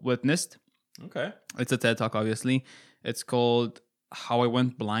ever witnessed. Okay. It's a TED Talk, obviously. It's called "How I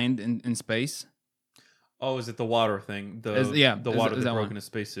Went Blind in Space." Oh, is it the water thing? The water that broke in a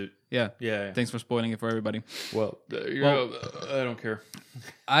spacesuit. Yeah. Yeah. Thanks for spoiling it for everybody. Well, I don't care.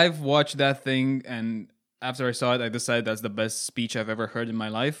 I've watched that thing, and after I saw it, I decided that's the best speech I've ever heard in my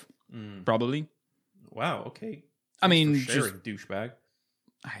life. Probably. Wow. Okay. I mean, sharing, douchebag.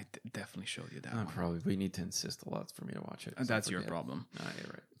 I definitely showed you that. Probably. We need to insist a lot for me to watch it. That's your problem.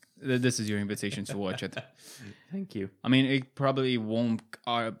 You're right. This is your invitation to watch it. Thank you. I mean, it probably won't.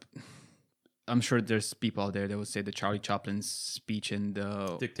 I'm sure there's people out there that would say the Charlie Chaplin's speech in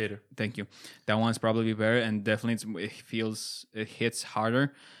the Dictator. Thank you. That one's probably better, and definitely it hits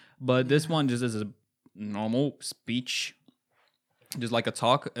harder. But this one just is a normal speech, just like a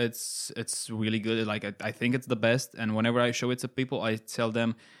talk. It's really good. Like I think it's the best. And whenever I show it to people, I tell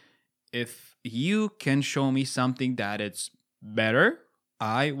them, if you can show me something that it's better,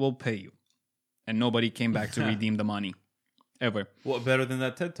 I will pay you. And nobody came back to redeem the money, ever. What better than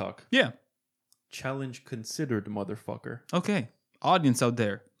that TED Talk? Yeah. Challenge considered, motherfucker. Okay. Audience out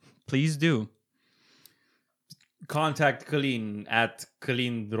there, please do. Contact Colleen at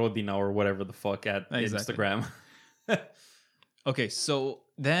Colleen Rodina or whatever the fuck at Instagram. Okay, so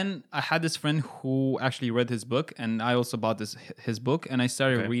then I had this friend who actually read his book, and I also bought his book, and I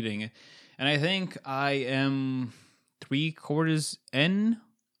started reading it. And I think I am 3/4 in.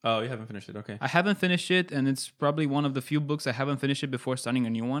 Oh, you haven't finished it. Okay. I haven't finished it, and it's probably one of the few books I haven't finished it before starting a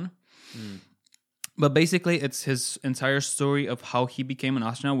new one. But basically, it's his entire story of how he became an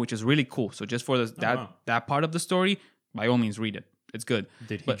astronaut, which is really cool. So just for that part of the story, by all means, read it. It's good.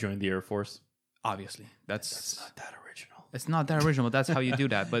 Did he join the Air Force? Obviously. That's not that original. It's not that original, but that's how you do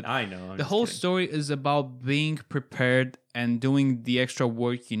that. But I know. The whole story is about being prepared and doing the extra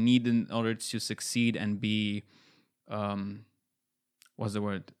work you need in order to succeed and be, what's the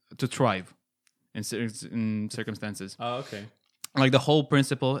word? To thrive in circumstances. Oh, okay. Like the whole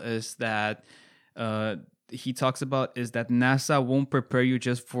principle is that he talks about is that NASA won't prepare you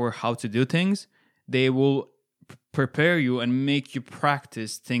just for how to do things. They will prepare you and make you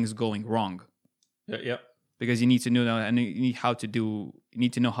practice things going wrong. Yeah. Because you need to know and you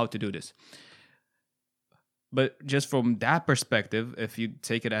need to know how to do this. But just from that perspective, if you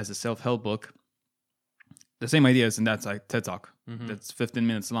take it as a self-help book, the same idea is in that TED Talk. That's 15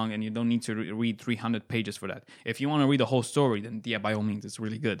 minutes long, and you don't need to read 300 pages for that. If you want to read the whole story, then yeah, by all means, it's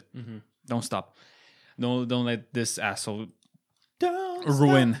really good. Don't stop. Don't let this asshole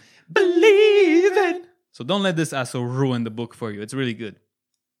ruin. Believe it. So don't let this asshole ruin the book for you. It's really good.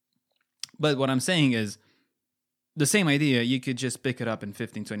 But what I'm saying is, the same idea, you could just pick it up in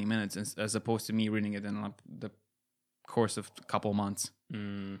 15, 20 minutes as opposed to me reading it in the course of a couple months.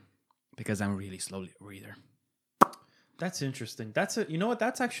 Because I'm a really slow reader. That's interesting. You know what?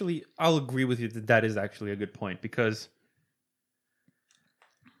 That's actually, I'll agree with you that is actually a good point, because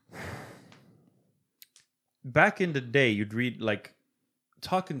back in the day, you'd read, like,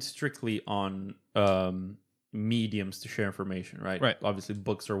 talking strictly on mediums to share information, right? Right. Obviously,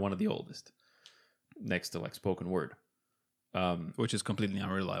 books are one of the oldest, next to, like, spoken word. Which is completely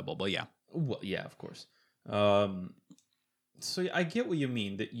unreliable, but yeah. Well, yeah, of course. So I get what you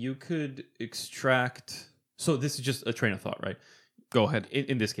mean, that you could extract... So this is just a train of thought, right? Go ahead.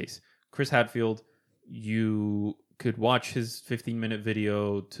 In this case, Chris Hadfield, you could watch his 15-minute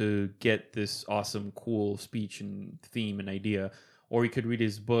video to get this awesome, cool speech and theme and idea, or you could read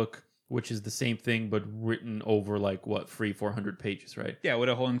his book, which is the same thing but written over 300-400 pages, right? Yeah, with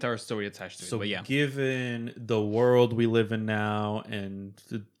a whole entire story attached to it. So but yeah, given the world we live in now and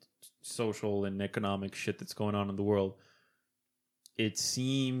the social and economic shit that's going on in the world, it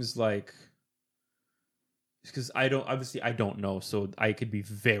seems like, because I don't know, so I could be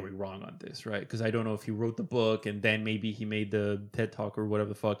very wrong on this, right? Because I don't know if he wrote the book and then maybe he made the TED Talk or whatever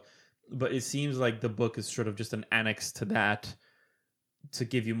the fuck. But it seems like the book is sort of just an annex to that to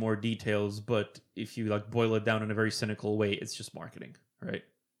give you more details. But if you boil it down in a very cynical way, it's just marketing, right?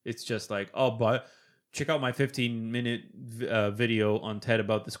 It's just like, oh, but check out my 15-minute video on TED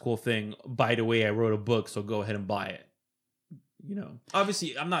about this cool thing. By the way, I wrote a book, so go ahead and buy it.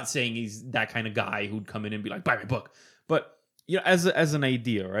 Obviously, I'm not saying he's that kind of guy who'd come in and be like, buy my book. But, as an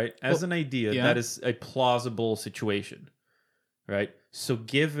idea, right? As an idea, that is a plausible situation, right? So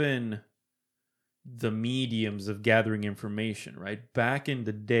given the mediums of gathering information, right? Back in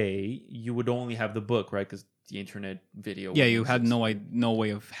the day, you would only have the book, right? Because the internet video. Yeah, you had no way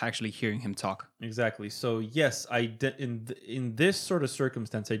of actually hearing him talk. Exactly. So, yes, in this sort of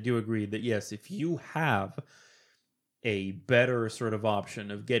circumstance, I do agree that, yes, if you have a better sort of option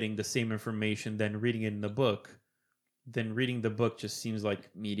of getting the same information than reading it in the book, then reading the book just seems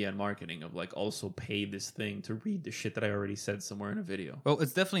like media and marketing of also pay this thing to read the shit that I already said somewhere in a video. Well,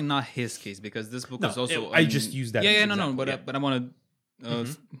 it's definitely not his case, because this book is also... I just used that. But I want to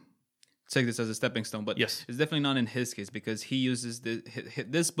take this as a stepping stone. But yes, it's definitely not in his case, because he uses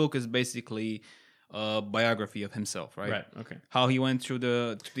this book is basically a biography of himself, right? Right. Okay. How he went through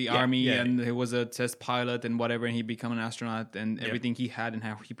the army and he was a test pilot and whatever, and he became an astronaut and everything he had and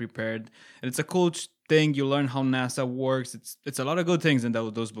how he prepared. And it's a cool thing. You learn how NASA works. It's a lot of good things in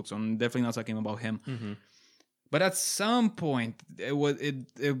those books. I'm definitely not talking about him. Mm-hmm. But at some point, it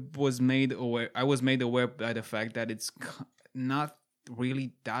was made aware. I was made aware by the fact that it's not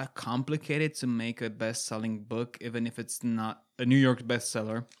really that complicated to make a best-selling book, even if it's not a New York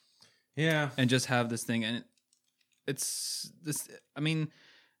bestseller. Yeah. And just have this thing. And it's this, I mean,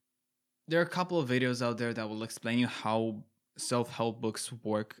 there are a couple of videos out there that will explain you how self-help books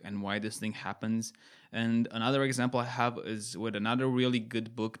work and why this thing happens. And another example I have is with another really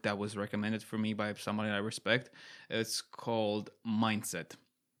good book that was recommended for me by somebody I respect. It's called Mindset.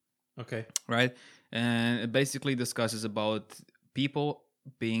 Okay. Right? And it basically discusses about people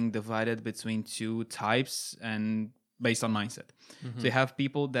being divided between two types and based on mindset. Mm-hmm. So you have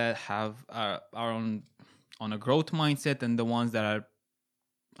people that are on a growth mindset and the ones that are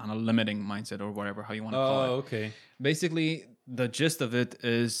on a limiting mindset, or whatever, how you want to call it. Oh, okay. Basically, the gist of it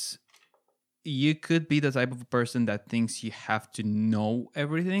is you could be the type of person that thinks you have to know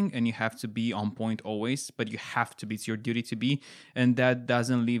everything and you have to be on point always, but you have to be, it's your duty to be. And that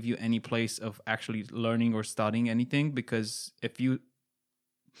doesn't leave you any place of actually learning or studying anything, because if you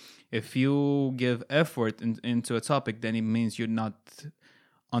give effort into a topic, then it means you're not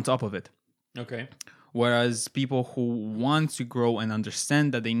on top of it. Okay. Whereas people who want to grow and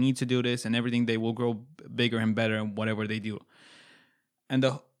understand that they need to do this and everything, they will grow bigger and better in whatever they do. And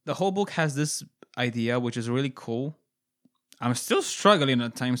the whole book has this idea, which is really cool. I'm still struggling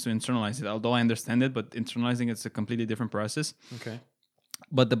at times to internalize it, although I understand it, but internalizing it's a completely different process. Okay.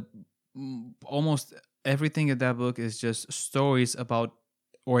 But almost everything in that book is just stories about,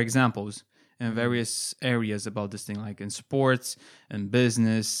 or examples in various areas about this thing, like in sports and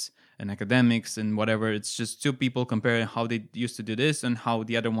business and academics and whatever. It's just two people comparing how they used to do this and how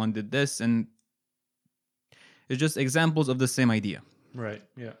the other one did this. And it's just examples of the same idea. Right,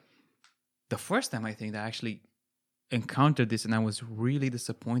 yeah. the first time I think that I actually encountered this and I was really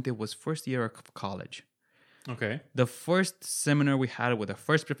disappointed was first year of college. Okay. The first seminar we had with the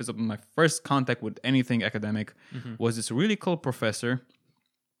first professor, my first contact with anything academic, was this really cool professor.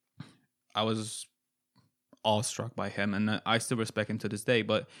 I was awestruck by him, and I still respect him to this day.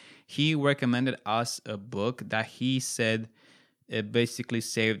 But he recommended us a book that he said it basically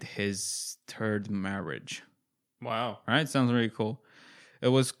saved his third marriage. Wow. All right, sounds really cool. It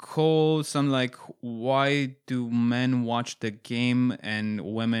was called something like "Why Do Men Watch the Game and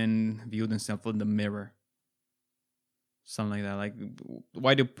Women View Themselves in the Mirror?" Something like that. Like,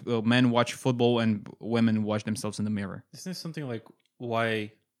 why do men watch football and women watch themselves in the mirror? Isn't this something like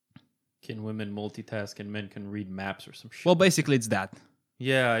why can women multitask and men can read maps or some shit? Well, basically, it's that.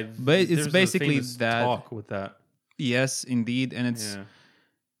 Yeah, But it's basically that. Talk with that. Yes, indeed, and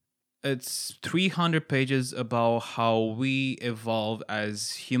it's 300 pages about how we evolved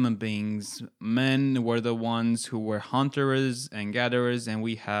as human beings. Men were the ones who were hunters and gatherers, and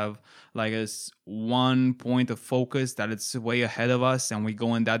we have like one point of focus that it's way ahead of us, and we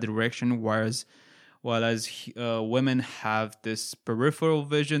go in that direction. Whereas women have this peripheral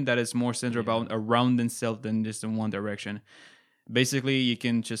vision that is more centered around themselves than just in one direction. Basically, you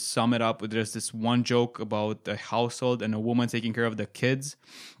can just sum it up with there's this one joke about a household and a woman taking care of the kids,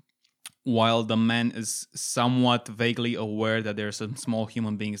 while the man is somewhat vaguely aware that there are some small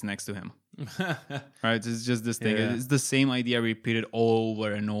human beings next to him. Right? It's just this thing. Yeah. It's the same idea repeated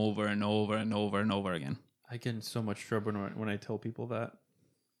over and over and over and over and over again. I get in so much trouble when I tell people that.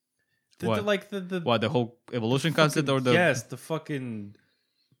 The whole evolution concept or the... Yes, the fucking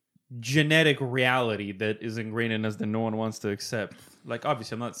genetic reality that is ingrained in us that no one wants to accept. Like,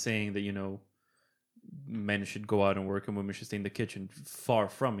 obviously, I'm not saying that, men should go out and work and women should stay in the kitchen. Far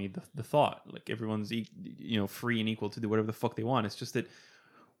from me, the thought. Like, everyone's free and equal to do whatever the fuck they want. It's just that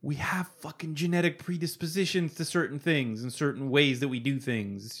we have fucking genetic predispositions to certain things and certain ways that we do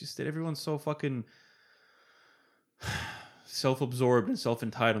things. It's just that everyone's so fucking self-absorbed and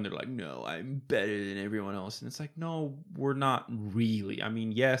self-entitled. They're like, no, I'm better than everyone else. And it's like, no, we're not really. I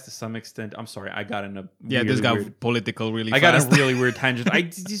mean, yes, to some extent. I'm sorry, I got in a this got weird, political really fast. I got a really weird tangent.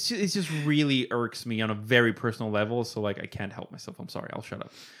 It just really irks me on a very personal level. So like, I can't help myself. I'm sorry. I'll shut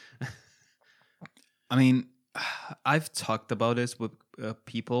up. I mean, I've talked about this with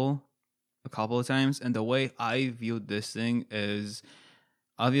people a couple of times, and the way I view this thing is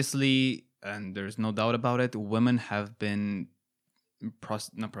obviously, and there's no doubt about it, women have been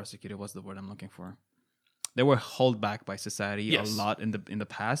not prosecuted. What's the word I'm looking for? They were held back by society a lot in the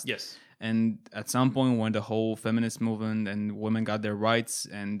past. Yes. And at some point, when the whole feminist movement and women got their rights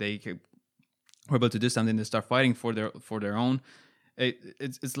and they were able to do something, to start fighting for their own.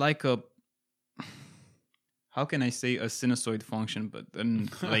 It's like a, how can I say, a sinusoid function, but in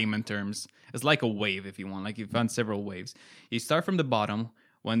layman terms, it's like a wave, if you want. Like, you found several waves. You start from the bottom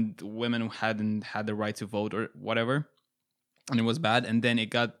when women hadn't had the right to vote or whatever, and it was bad, and then it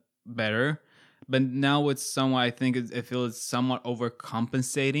got better. But now it's somewhat, I think it feels somewhat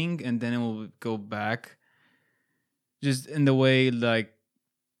overcompensating, and then it will go back just in the way, like,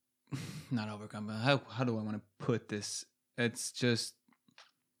 not overcompensating. How do I want to put this? It's just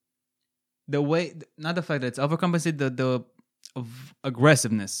the way, not the fact that it's overcompensated, the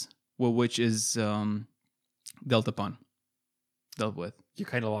aggressiveness which is dealt with. You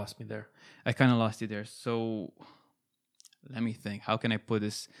kind of lost me there. I kind of lost you there. So let me think. How can I put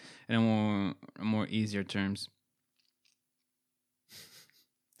this in a more easier terms?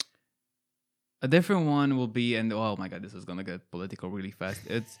 A different one will be, and oh my God, this is gonna get political really fast.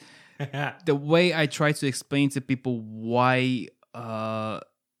 It's the way I try to explain to people why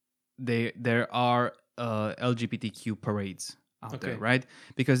there are LGBTQ parades out there, right?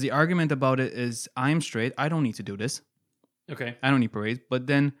 Because the argument about it is, I'm straight, I don't need to do this. Okay. I don't need parades. But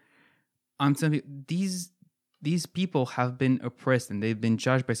then I'm telling you, these people have been oppressed and they've been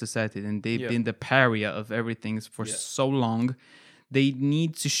judged by society and they've been the pariah of everything for so long. They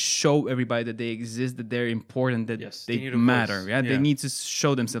need to show everybody that they exist, that they're important, that they matter. Yeah? They need to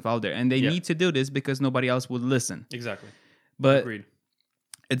show themselves out there. And they need to do this because nobody else would listen. Exactly. But agreed.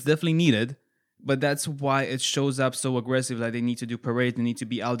 It's definitely needed. But that's why it shows up so aggressive. Like, they need to do parades. They need to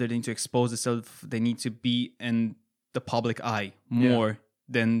be out there. They need to expose themselves. They need to be in the public eye more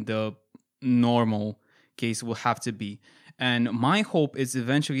than the normal case will have to be. And my hope is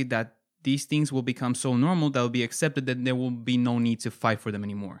eventually that these things will become so normal that will be accepted that there will be no need to fight for them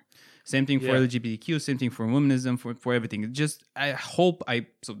anymore. Same thing for LGBTQ, same thing for womanism, for everything. Just, I hope,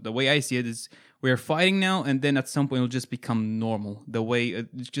 so the way I see it is, we're fighting now, and then at some point it'll just become normal. The way it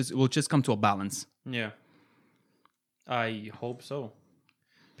will just come to a balance. Yeah. I hope so.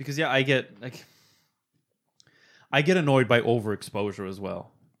 Because I get annoyed by overexposure as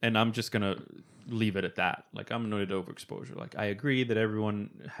well, and I'm just gonna leave it at that. Like, I'm annoyed at overexposure. Like, I agree that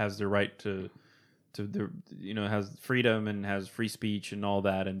everyone has the right to their, has freedom and has free speech and all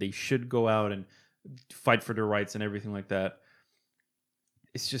that, and they should go out and fight for their rights and everything like that.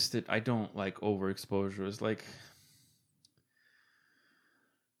 It's just that I don't like overexposure. It's like,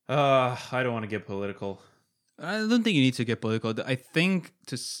 I don't want to get political. I don't think you need to get political. I think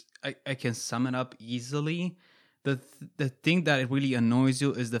I can sum it up easily. The thing that really annoys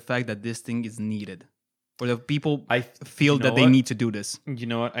you is the fact that this thing is needed, or the people feel that they need to do this. You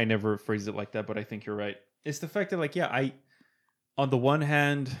know what? I never phrased it like that, but I think you're right. It's the fact that, like, on the one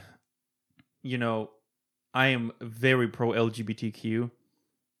hand, I am very pro LGBTQ,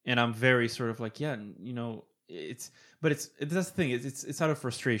 and I'm very sort of like, that's the thing. It's out of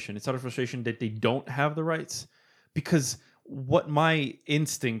frustration. It's out of frustration that they don't have the rights, because what my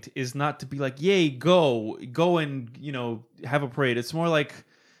instinct is not to be like, yay, go and have a parade. It's more like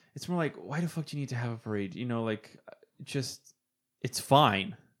why the fuck do you need to have a parade? It's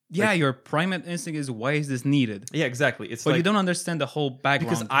fine. Yeah, like, your primate instinct is, why is this needed? Yeah, exactly. It's but you don't understand the whole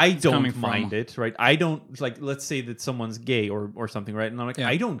background, because I don't mind it, right? I don't, like, let's say that someone's gay or something, right? And I'm like,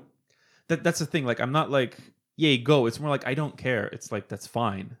 I don't. That's the thing. Like, I'm not like, yay, go. It's more like, I don't care. It's like, that's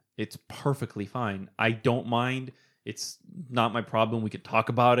fine. It's perfectly fine. I don't mind. It's not my problem. We could talk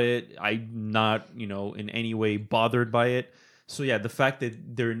about it. I'm not, in any way bothered by it. So yeah, the fact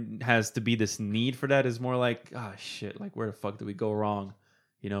that there has to be this need for that is more like, shit, like, where the fuck did we go wrong?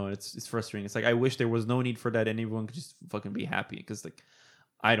 It's frustrating. It's like, I wish there was no need for that and everyone could just fucking be happy, because, like,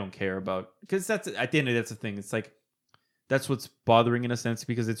 I don't care about, because that's, at the end of it, that's the thing. It's like, that's what's bothering in a sense,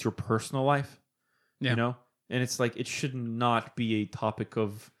 because it's your personal life, and it's like, it should not be a topic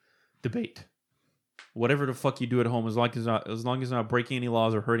of debate. Whatever the fuck you do at home, as long as you're not breaking any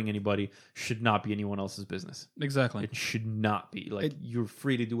laws or hurting anybody, should not be anyone else's business. Exactly. It should not be. Like, you're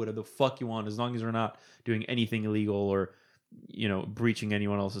free to do whatever the fuck you want, as long as you're not doing anything illegal or, breaching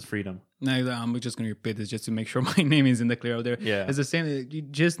anyone else's freedom. No, I'm just going to repeat this just to make sure my name is in the clear out there. Yeah. It's the same. You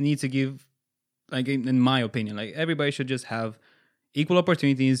just need to give, like, in my opinion, like, everybody should just have equal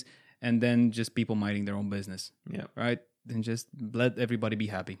opportunities, and then just people minding their own business. Yeah. Right? And just let everybody be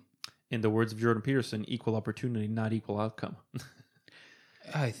happy. In the words of Jordan Peterson, equal opportunity, not equal outcome.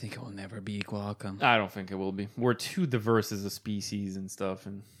 I think it will never be equal outcome. I don't think it will be. We're too diverse as a species and stuff,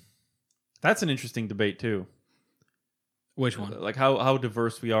 and that's an interesting debate too. Which one? Like how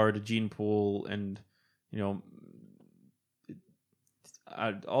diverse we are, the gene pool, and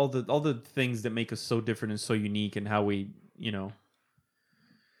all the things that make us so different and so unique, and how we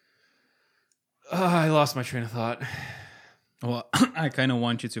I lost my train of thought. Well, I kind of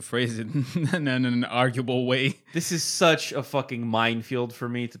want you to phrase it in an arguable way. This is such a fucking minefield for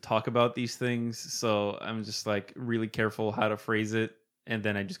me to talk about these things, so I'm just like really careful how to phrase it, and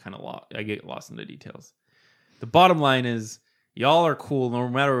then I just kind of I get lost in the details. The bottom line is, y'all are cool no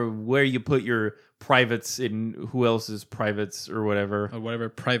matter where you put your privates in who else's privates or whatever. Or whatever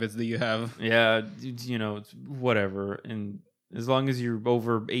privates that you have. Yeah, it's whatever. And as long as you're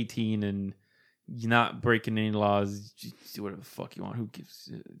over 18 and you're not breaking any laws, just do whatever the fuck you want. Who gives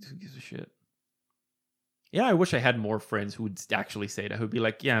a shit? Yeah, I wish I had more friends who would actually say that. Who'd be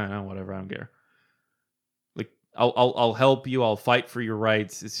like, yeah, no, whatever, I don't care. Like, I'll help you. I'll fight for your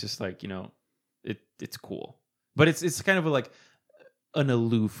rights. It's just like, it's cool, but it's kind of like an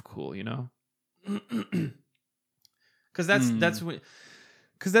aloof cool, because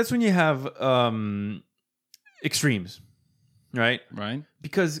that's when you have extremes. Right.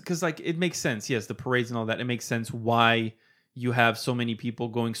 Because like, it makes sense. Yes, the parades and all that. It makes sense why you have so many people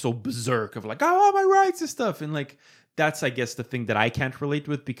going so berserk of like, oh, my rights and stuff. And like, that's, I guess, the thing that I can't relate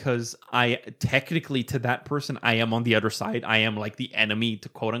with, because I technically, to that person, I am on the other side. I am like the enemy, to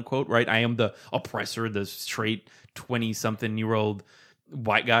quote unquote, right? I am the oppressor, the straight 20-something-year-old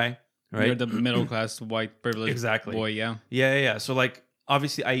white guy, right? You're the middle class white privileged exactly. boy. Yeah. Yeah. So like,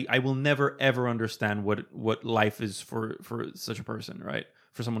 obviously, I will never ever understand what life is for such a person, right?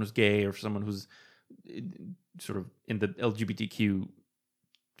 For someone who's gay, or for someone who's sort of in the LGBTQ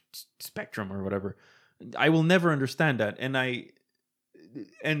spectrum or whatever. I will never understand that,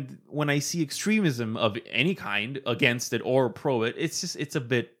 and when I see extremism of any kind against it or pro it, it's a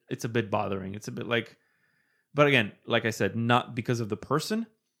bit bothering. It's a bit like, but again, like I said, not because of the person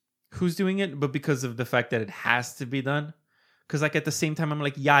who's doing it, but because of the fact that it has to be done. Because like, at the same time, I'm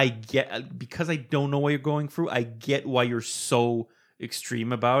like, yeah, I get, because I don't know what you're going through, I get why you're so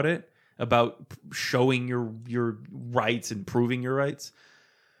extreme about it, about showing your rights and proving your rights.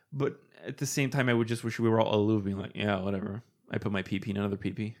 But at the same time, I would just wish we were all aloof, being like, yeah, whatever. I put my PP in another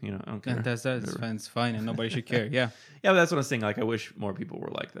PP. You know, I don't care. And that's fine, and nobody should care. Yeah. Yeah, but that's what I'm saying. Like, I wish more people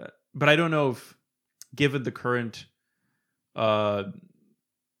were like that. But I don't know if, given the current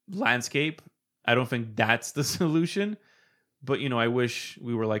landscape, I don't think that's the solution. But, you know, I wish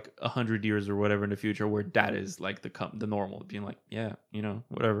we were like 100 years or whatever in the future where that is like the normal, being like, yeah, you know,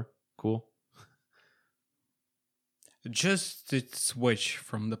 whatever, cool. Just to switch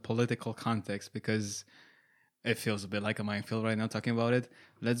from the political context, because it feels a bit like a minefield right now talking about it.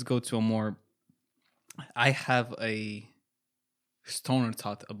 Let's go to a more... I have a stoner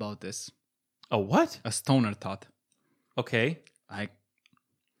thought about this. A what? A stoner thought. Okay. I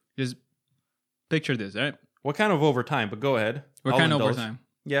just picture this, right? What kind of overtime? But go ahead. We're kind of overtime.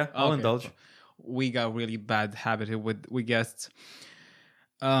 Yeah, I'll indulge. We got really bad habit here with guests.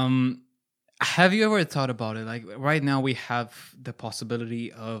 Have you ever thought about it? Like right now we have the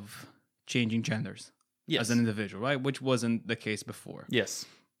possibility of changing genders as an individual, right? Which wasn't the case before. Yes.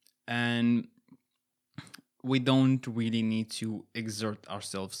 And we don't really need to exert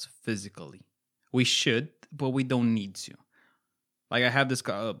ourselves physically. We should, but we don't need to. Like I have this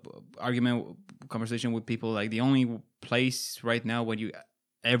conversation with people. Like the only place right now where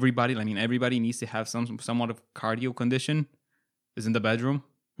everybody needs to have somewhat of cardio condition is in the bedroom.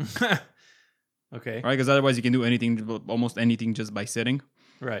 Okay. Right, because otherwise you can do almost anything just by sitting.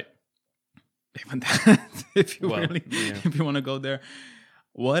 Right. Even that, if you want to go there.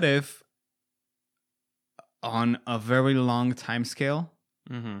 What if on a very long time scale,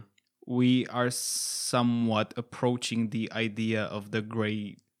 we are somewhat approaching the idea of the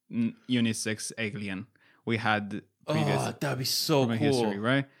gray unisex alien we had previous. Oh, that'd be so cool. History,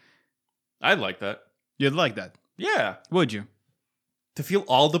 right? I'd like that. You'd like that? Yeah. Would you? To feel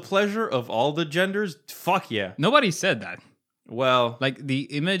all the pleasure of all the genders? Fuck yeah. Nobody said that. Well, like the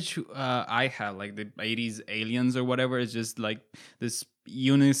image I had, like the 80s aliens or whatever, is just like this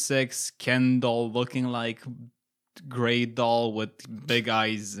unisex Ken doll looking like gray doll with big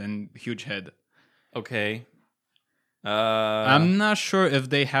eyes and huge head. Okay. I'm not sure if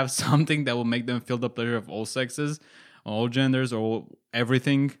they have something that will make them feel the pleasure of all sexes, all genders, or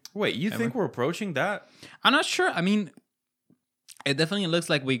everything. Wait, you think we're approaching that? I'm not sure. I mean, it definitely looks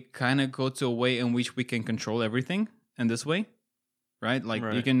like we kind of go to a way in which we can control everything in this way, right? Like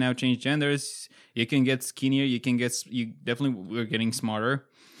you can now change genders. You can get skinnier. We're getting smarter.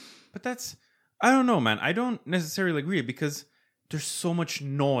 But I don't know, man. I don't necessarily agree because there's so much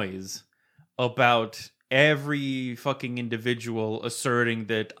noise about every fucking individual asserting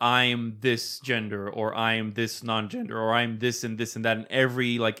that I'm this gender or I'm this non-gender or I'm this and this and that, and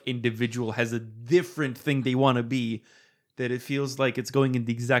every like individual has a different thing they want to be, that it feels like it's going in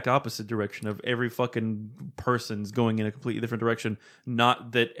the exact opposite direction of every fucking person's going in a completely different direction.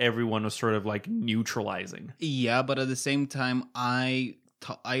 Not that everyone was sort of like neutralizing. Yeah, but at the same time, I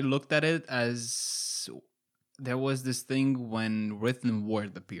looked at it as there was this thing when written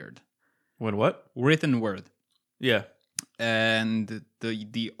word appeared. When what? Written word. Yeah. And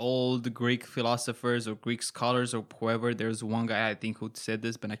the old Greek philosophers or Greek scholars or whoever, there's one guy I think who said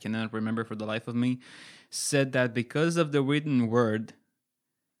this, but I cannot remember for the life of me, said that because of the written word,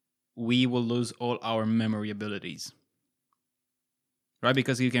 we will lose all our memory abilities. Right?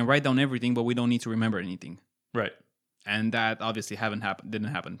 Because you can write down everything, but we don't need to remember anything. Right. And that obviously didn't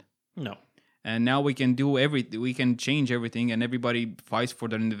happen. No. And now we can do we can change everything, and everybody fights for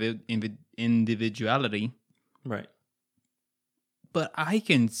their individuality. Right. But I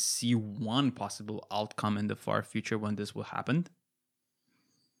can see one possible outcome in the far future when this will happen.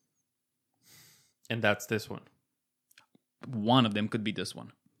 And that's this one. One of them could be this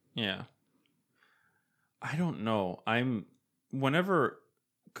one. Yeah. I don't know. Whenever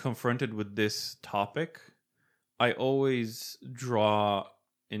confronted with this topic, I always draw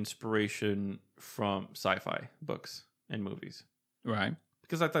inspiration from sci-fi books and movies. Right.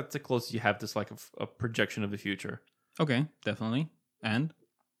 Because I thought it's the closest you have this like a projection of the future. Okay, definitely. And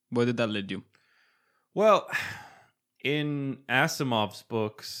where did that lead you? Well, in Asimov's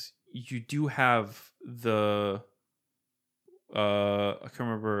books, you do have the I can't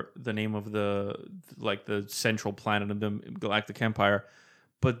remember the name of the central planet of the Galactic Empire,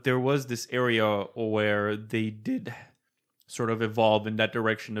 but there was this area where they did sort of evolve in that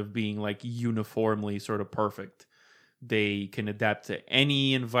direction of being like uniformly sort of perfect. They can adapt to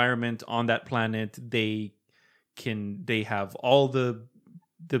any environment on that planet. They have all the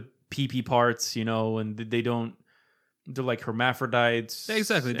PP parts, you know, and they're like hermaphrodites.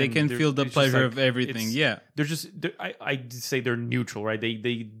 Exactly. They can feel the pleasure of everything. Yeah. They're just, I say they're neutral, right?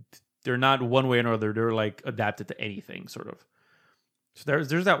 They're not one way or another. They're like adapted to anything, sort of. So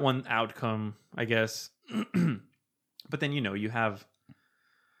there's that one outcome, I guess. But then, you have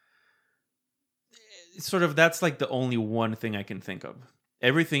sort of, that's like the only one thing I can think of.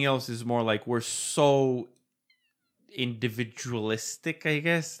 Everything else is more like we're so individualistic, I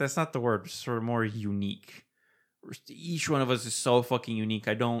guess. That's not the word. Sort of more unique. Each one of us is so fucking unique.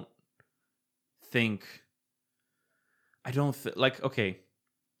 I don't think like, okay,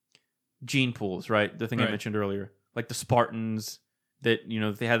 gene pools, right? The thing I mentioned earlier, like the Spartans that,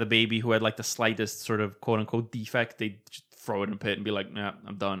 if they had a baby who had like the slightest sort of quote unquote defect, they'd just throw it in a pit and be like, nah,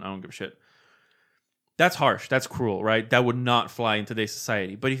 I'm done. I don't give a shit. That's harsh. That's cruel, right? That would not fly in today's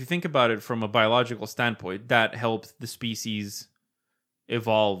society. But if you think about it from a biological standpoint, that helped the species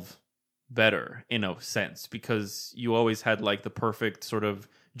evolve better in a sense, because you always had like the perfect sort of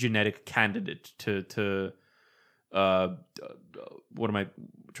genetic candidate to what am I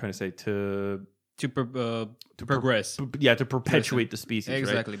trying to say? To progress. To perpetuate the species.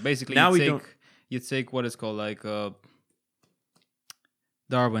 Exactly. Right? Basically, now you take what is called like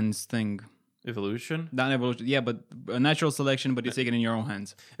Darwin's thing. Evolution? Not evolution, yeah, but natural selection, but you take it in your own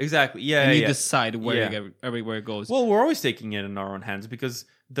hands. Exactly, yeah. And you decide everywhere it goes. Well, we're always taking it in our own hands, because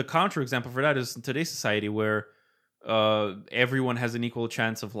the counterexample for that is in today's society where everyone has an equal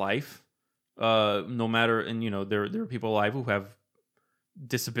chance of life, no matter, and there are people alive who have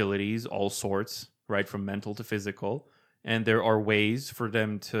disabilities, all sorts, right, from mental to physical, and there are ways for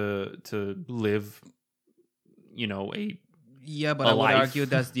them to live, I would argue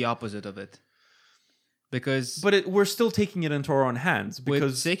that's the opposite of it. But we're still taking it into our own hands.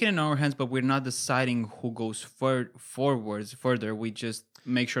 Because we're taking it in our hands, but we're not deciding who goes forwards further. We just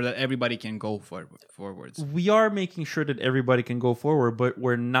make sure that everybody can go forwards. We are making sure that everybody can go forward, but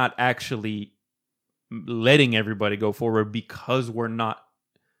we're not actually letting everybody go forward because we're not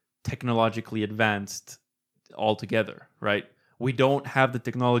technologically advanced altogether, right? We don't have the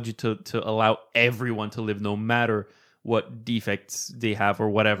technology to allow everyone to live, no matter what defects they have or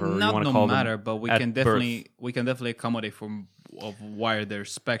whatever you want to call them. No matter, but we can definitely accommodate for a wider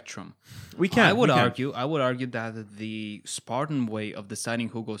spectrum. We can. I would argue that the Spartan way of deciding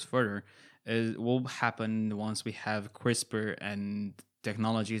who goes further will happen once we have CRISPR and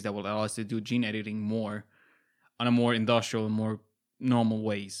technologies that will allow us to do gene editing more on a more industrial, more normal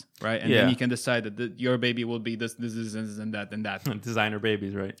ways, right? And then you can decide that your baby will be this, and that. Designer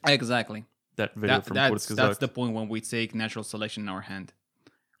babies, right? Exactly. That video that's the point when we take natural selection in our hand.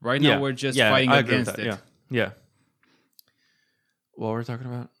 Right now, we're just fighting against it. Yeah. What were we talking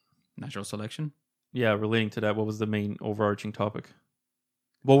about? Natural selection? Yeah, relating to that, what was the main overarching topic?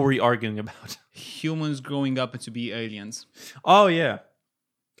 What were we arguing about? Humans growing up to be aliens. Oh, yeah.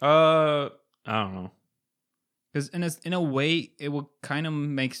 I don't know. Because in a way, it would kind of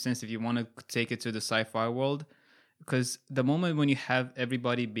make sense if you want to take it to the sci-fi world. Because the moment when you have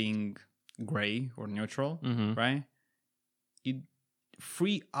everybody being gray or neutral, right? You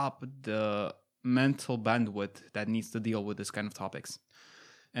free up the mental bandwidth that needs to deal with this kind of topics.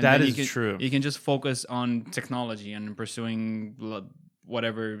 And that is true. You can just focus on technology and pursuing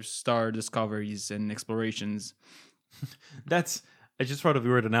whatever star discoveries and explorations. I just thought of the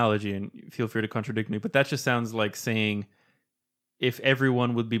word analogy, and feel free to contradict me, but that just sounds like saying if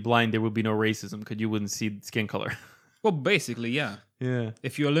everyone would be blind, there would be no racism because you wouldn't see skin color. Well, basically, yeah. Yeah.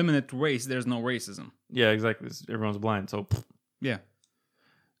 If you eliminate race, there's no racism. Yeah, exactly. Everyone's blind, so... Yeah.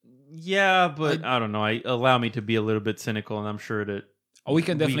 Yeah, but I don't know. Allow me to be a little bit cynical, and I'm sure that... we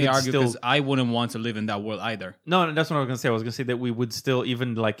can definitely argue because I wouldn't want to live in that world either. No, that's what I was going to say. I was going to say that we would still,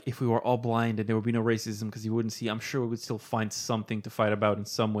 even like if we were all blind and there would be no racism because you wouldn't see, I'm sure we would still find something to fight about in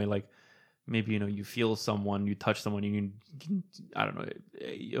some way. Like maybe, you feel someone, you touch someone, you can, I don't know,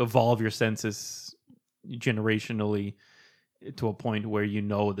 evolve your senses generationally to a point where you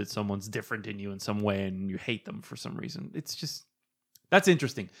know that someone's different in you in some way and you hate them for some reason. It's just, that's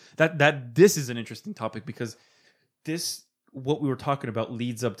interesting. This is an interesting topic because what we were talking about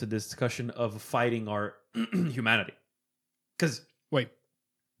leads up to this discussion of fighting our humanity. Because wait,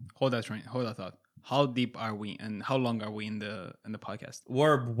 hold that thought. How deep are we, and how long are we in the podcast?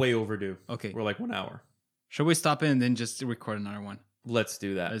 We're way overdue. Okay, we're like 1 hour. Should we stop it and then just record another one? Let's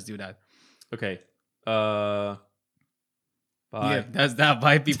do that. Okay. Bye. Yeah, that's that.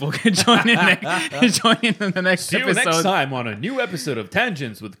 Bye, people. Can join in the next See episode. See you next time on a new episode of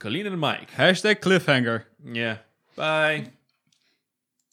Tangents with Colleen and Mike. #cliffhanger. Yeah. Bye.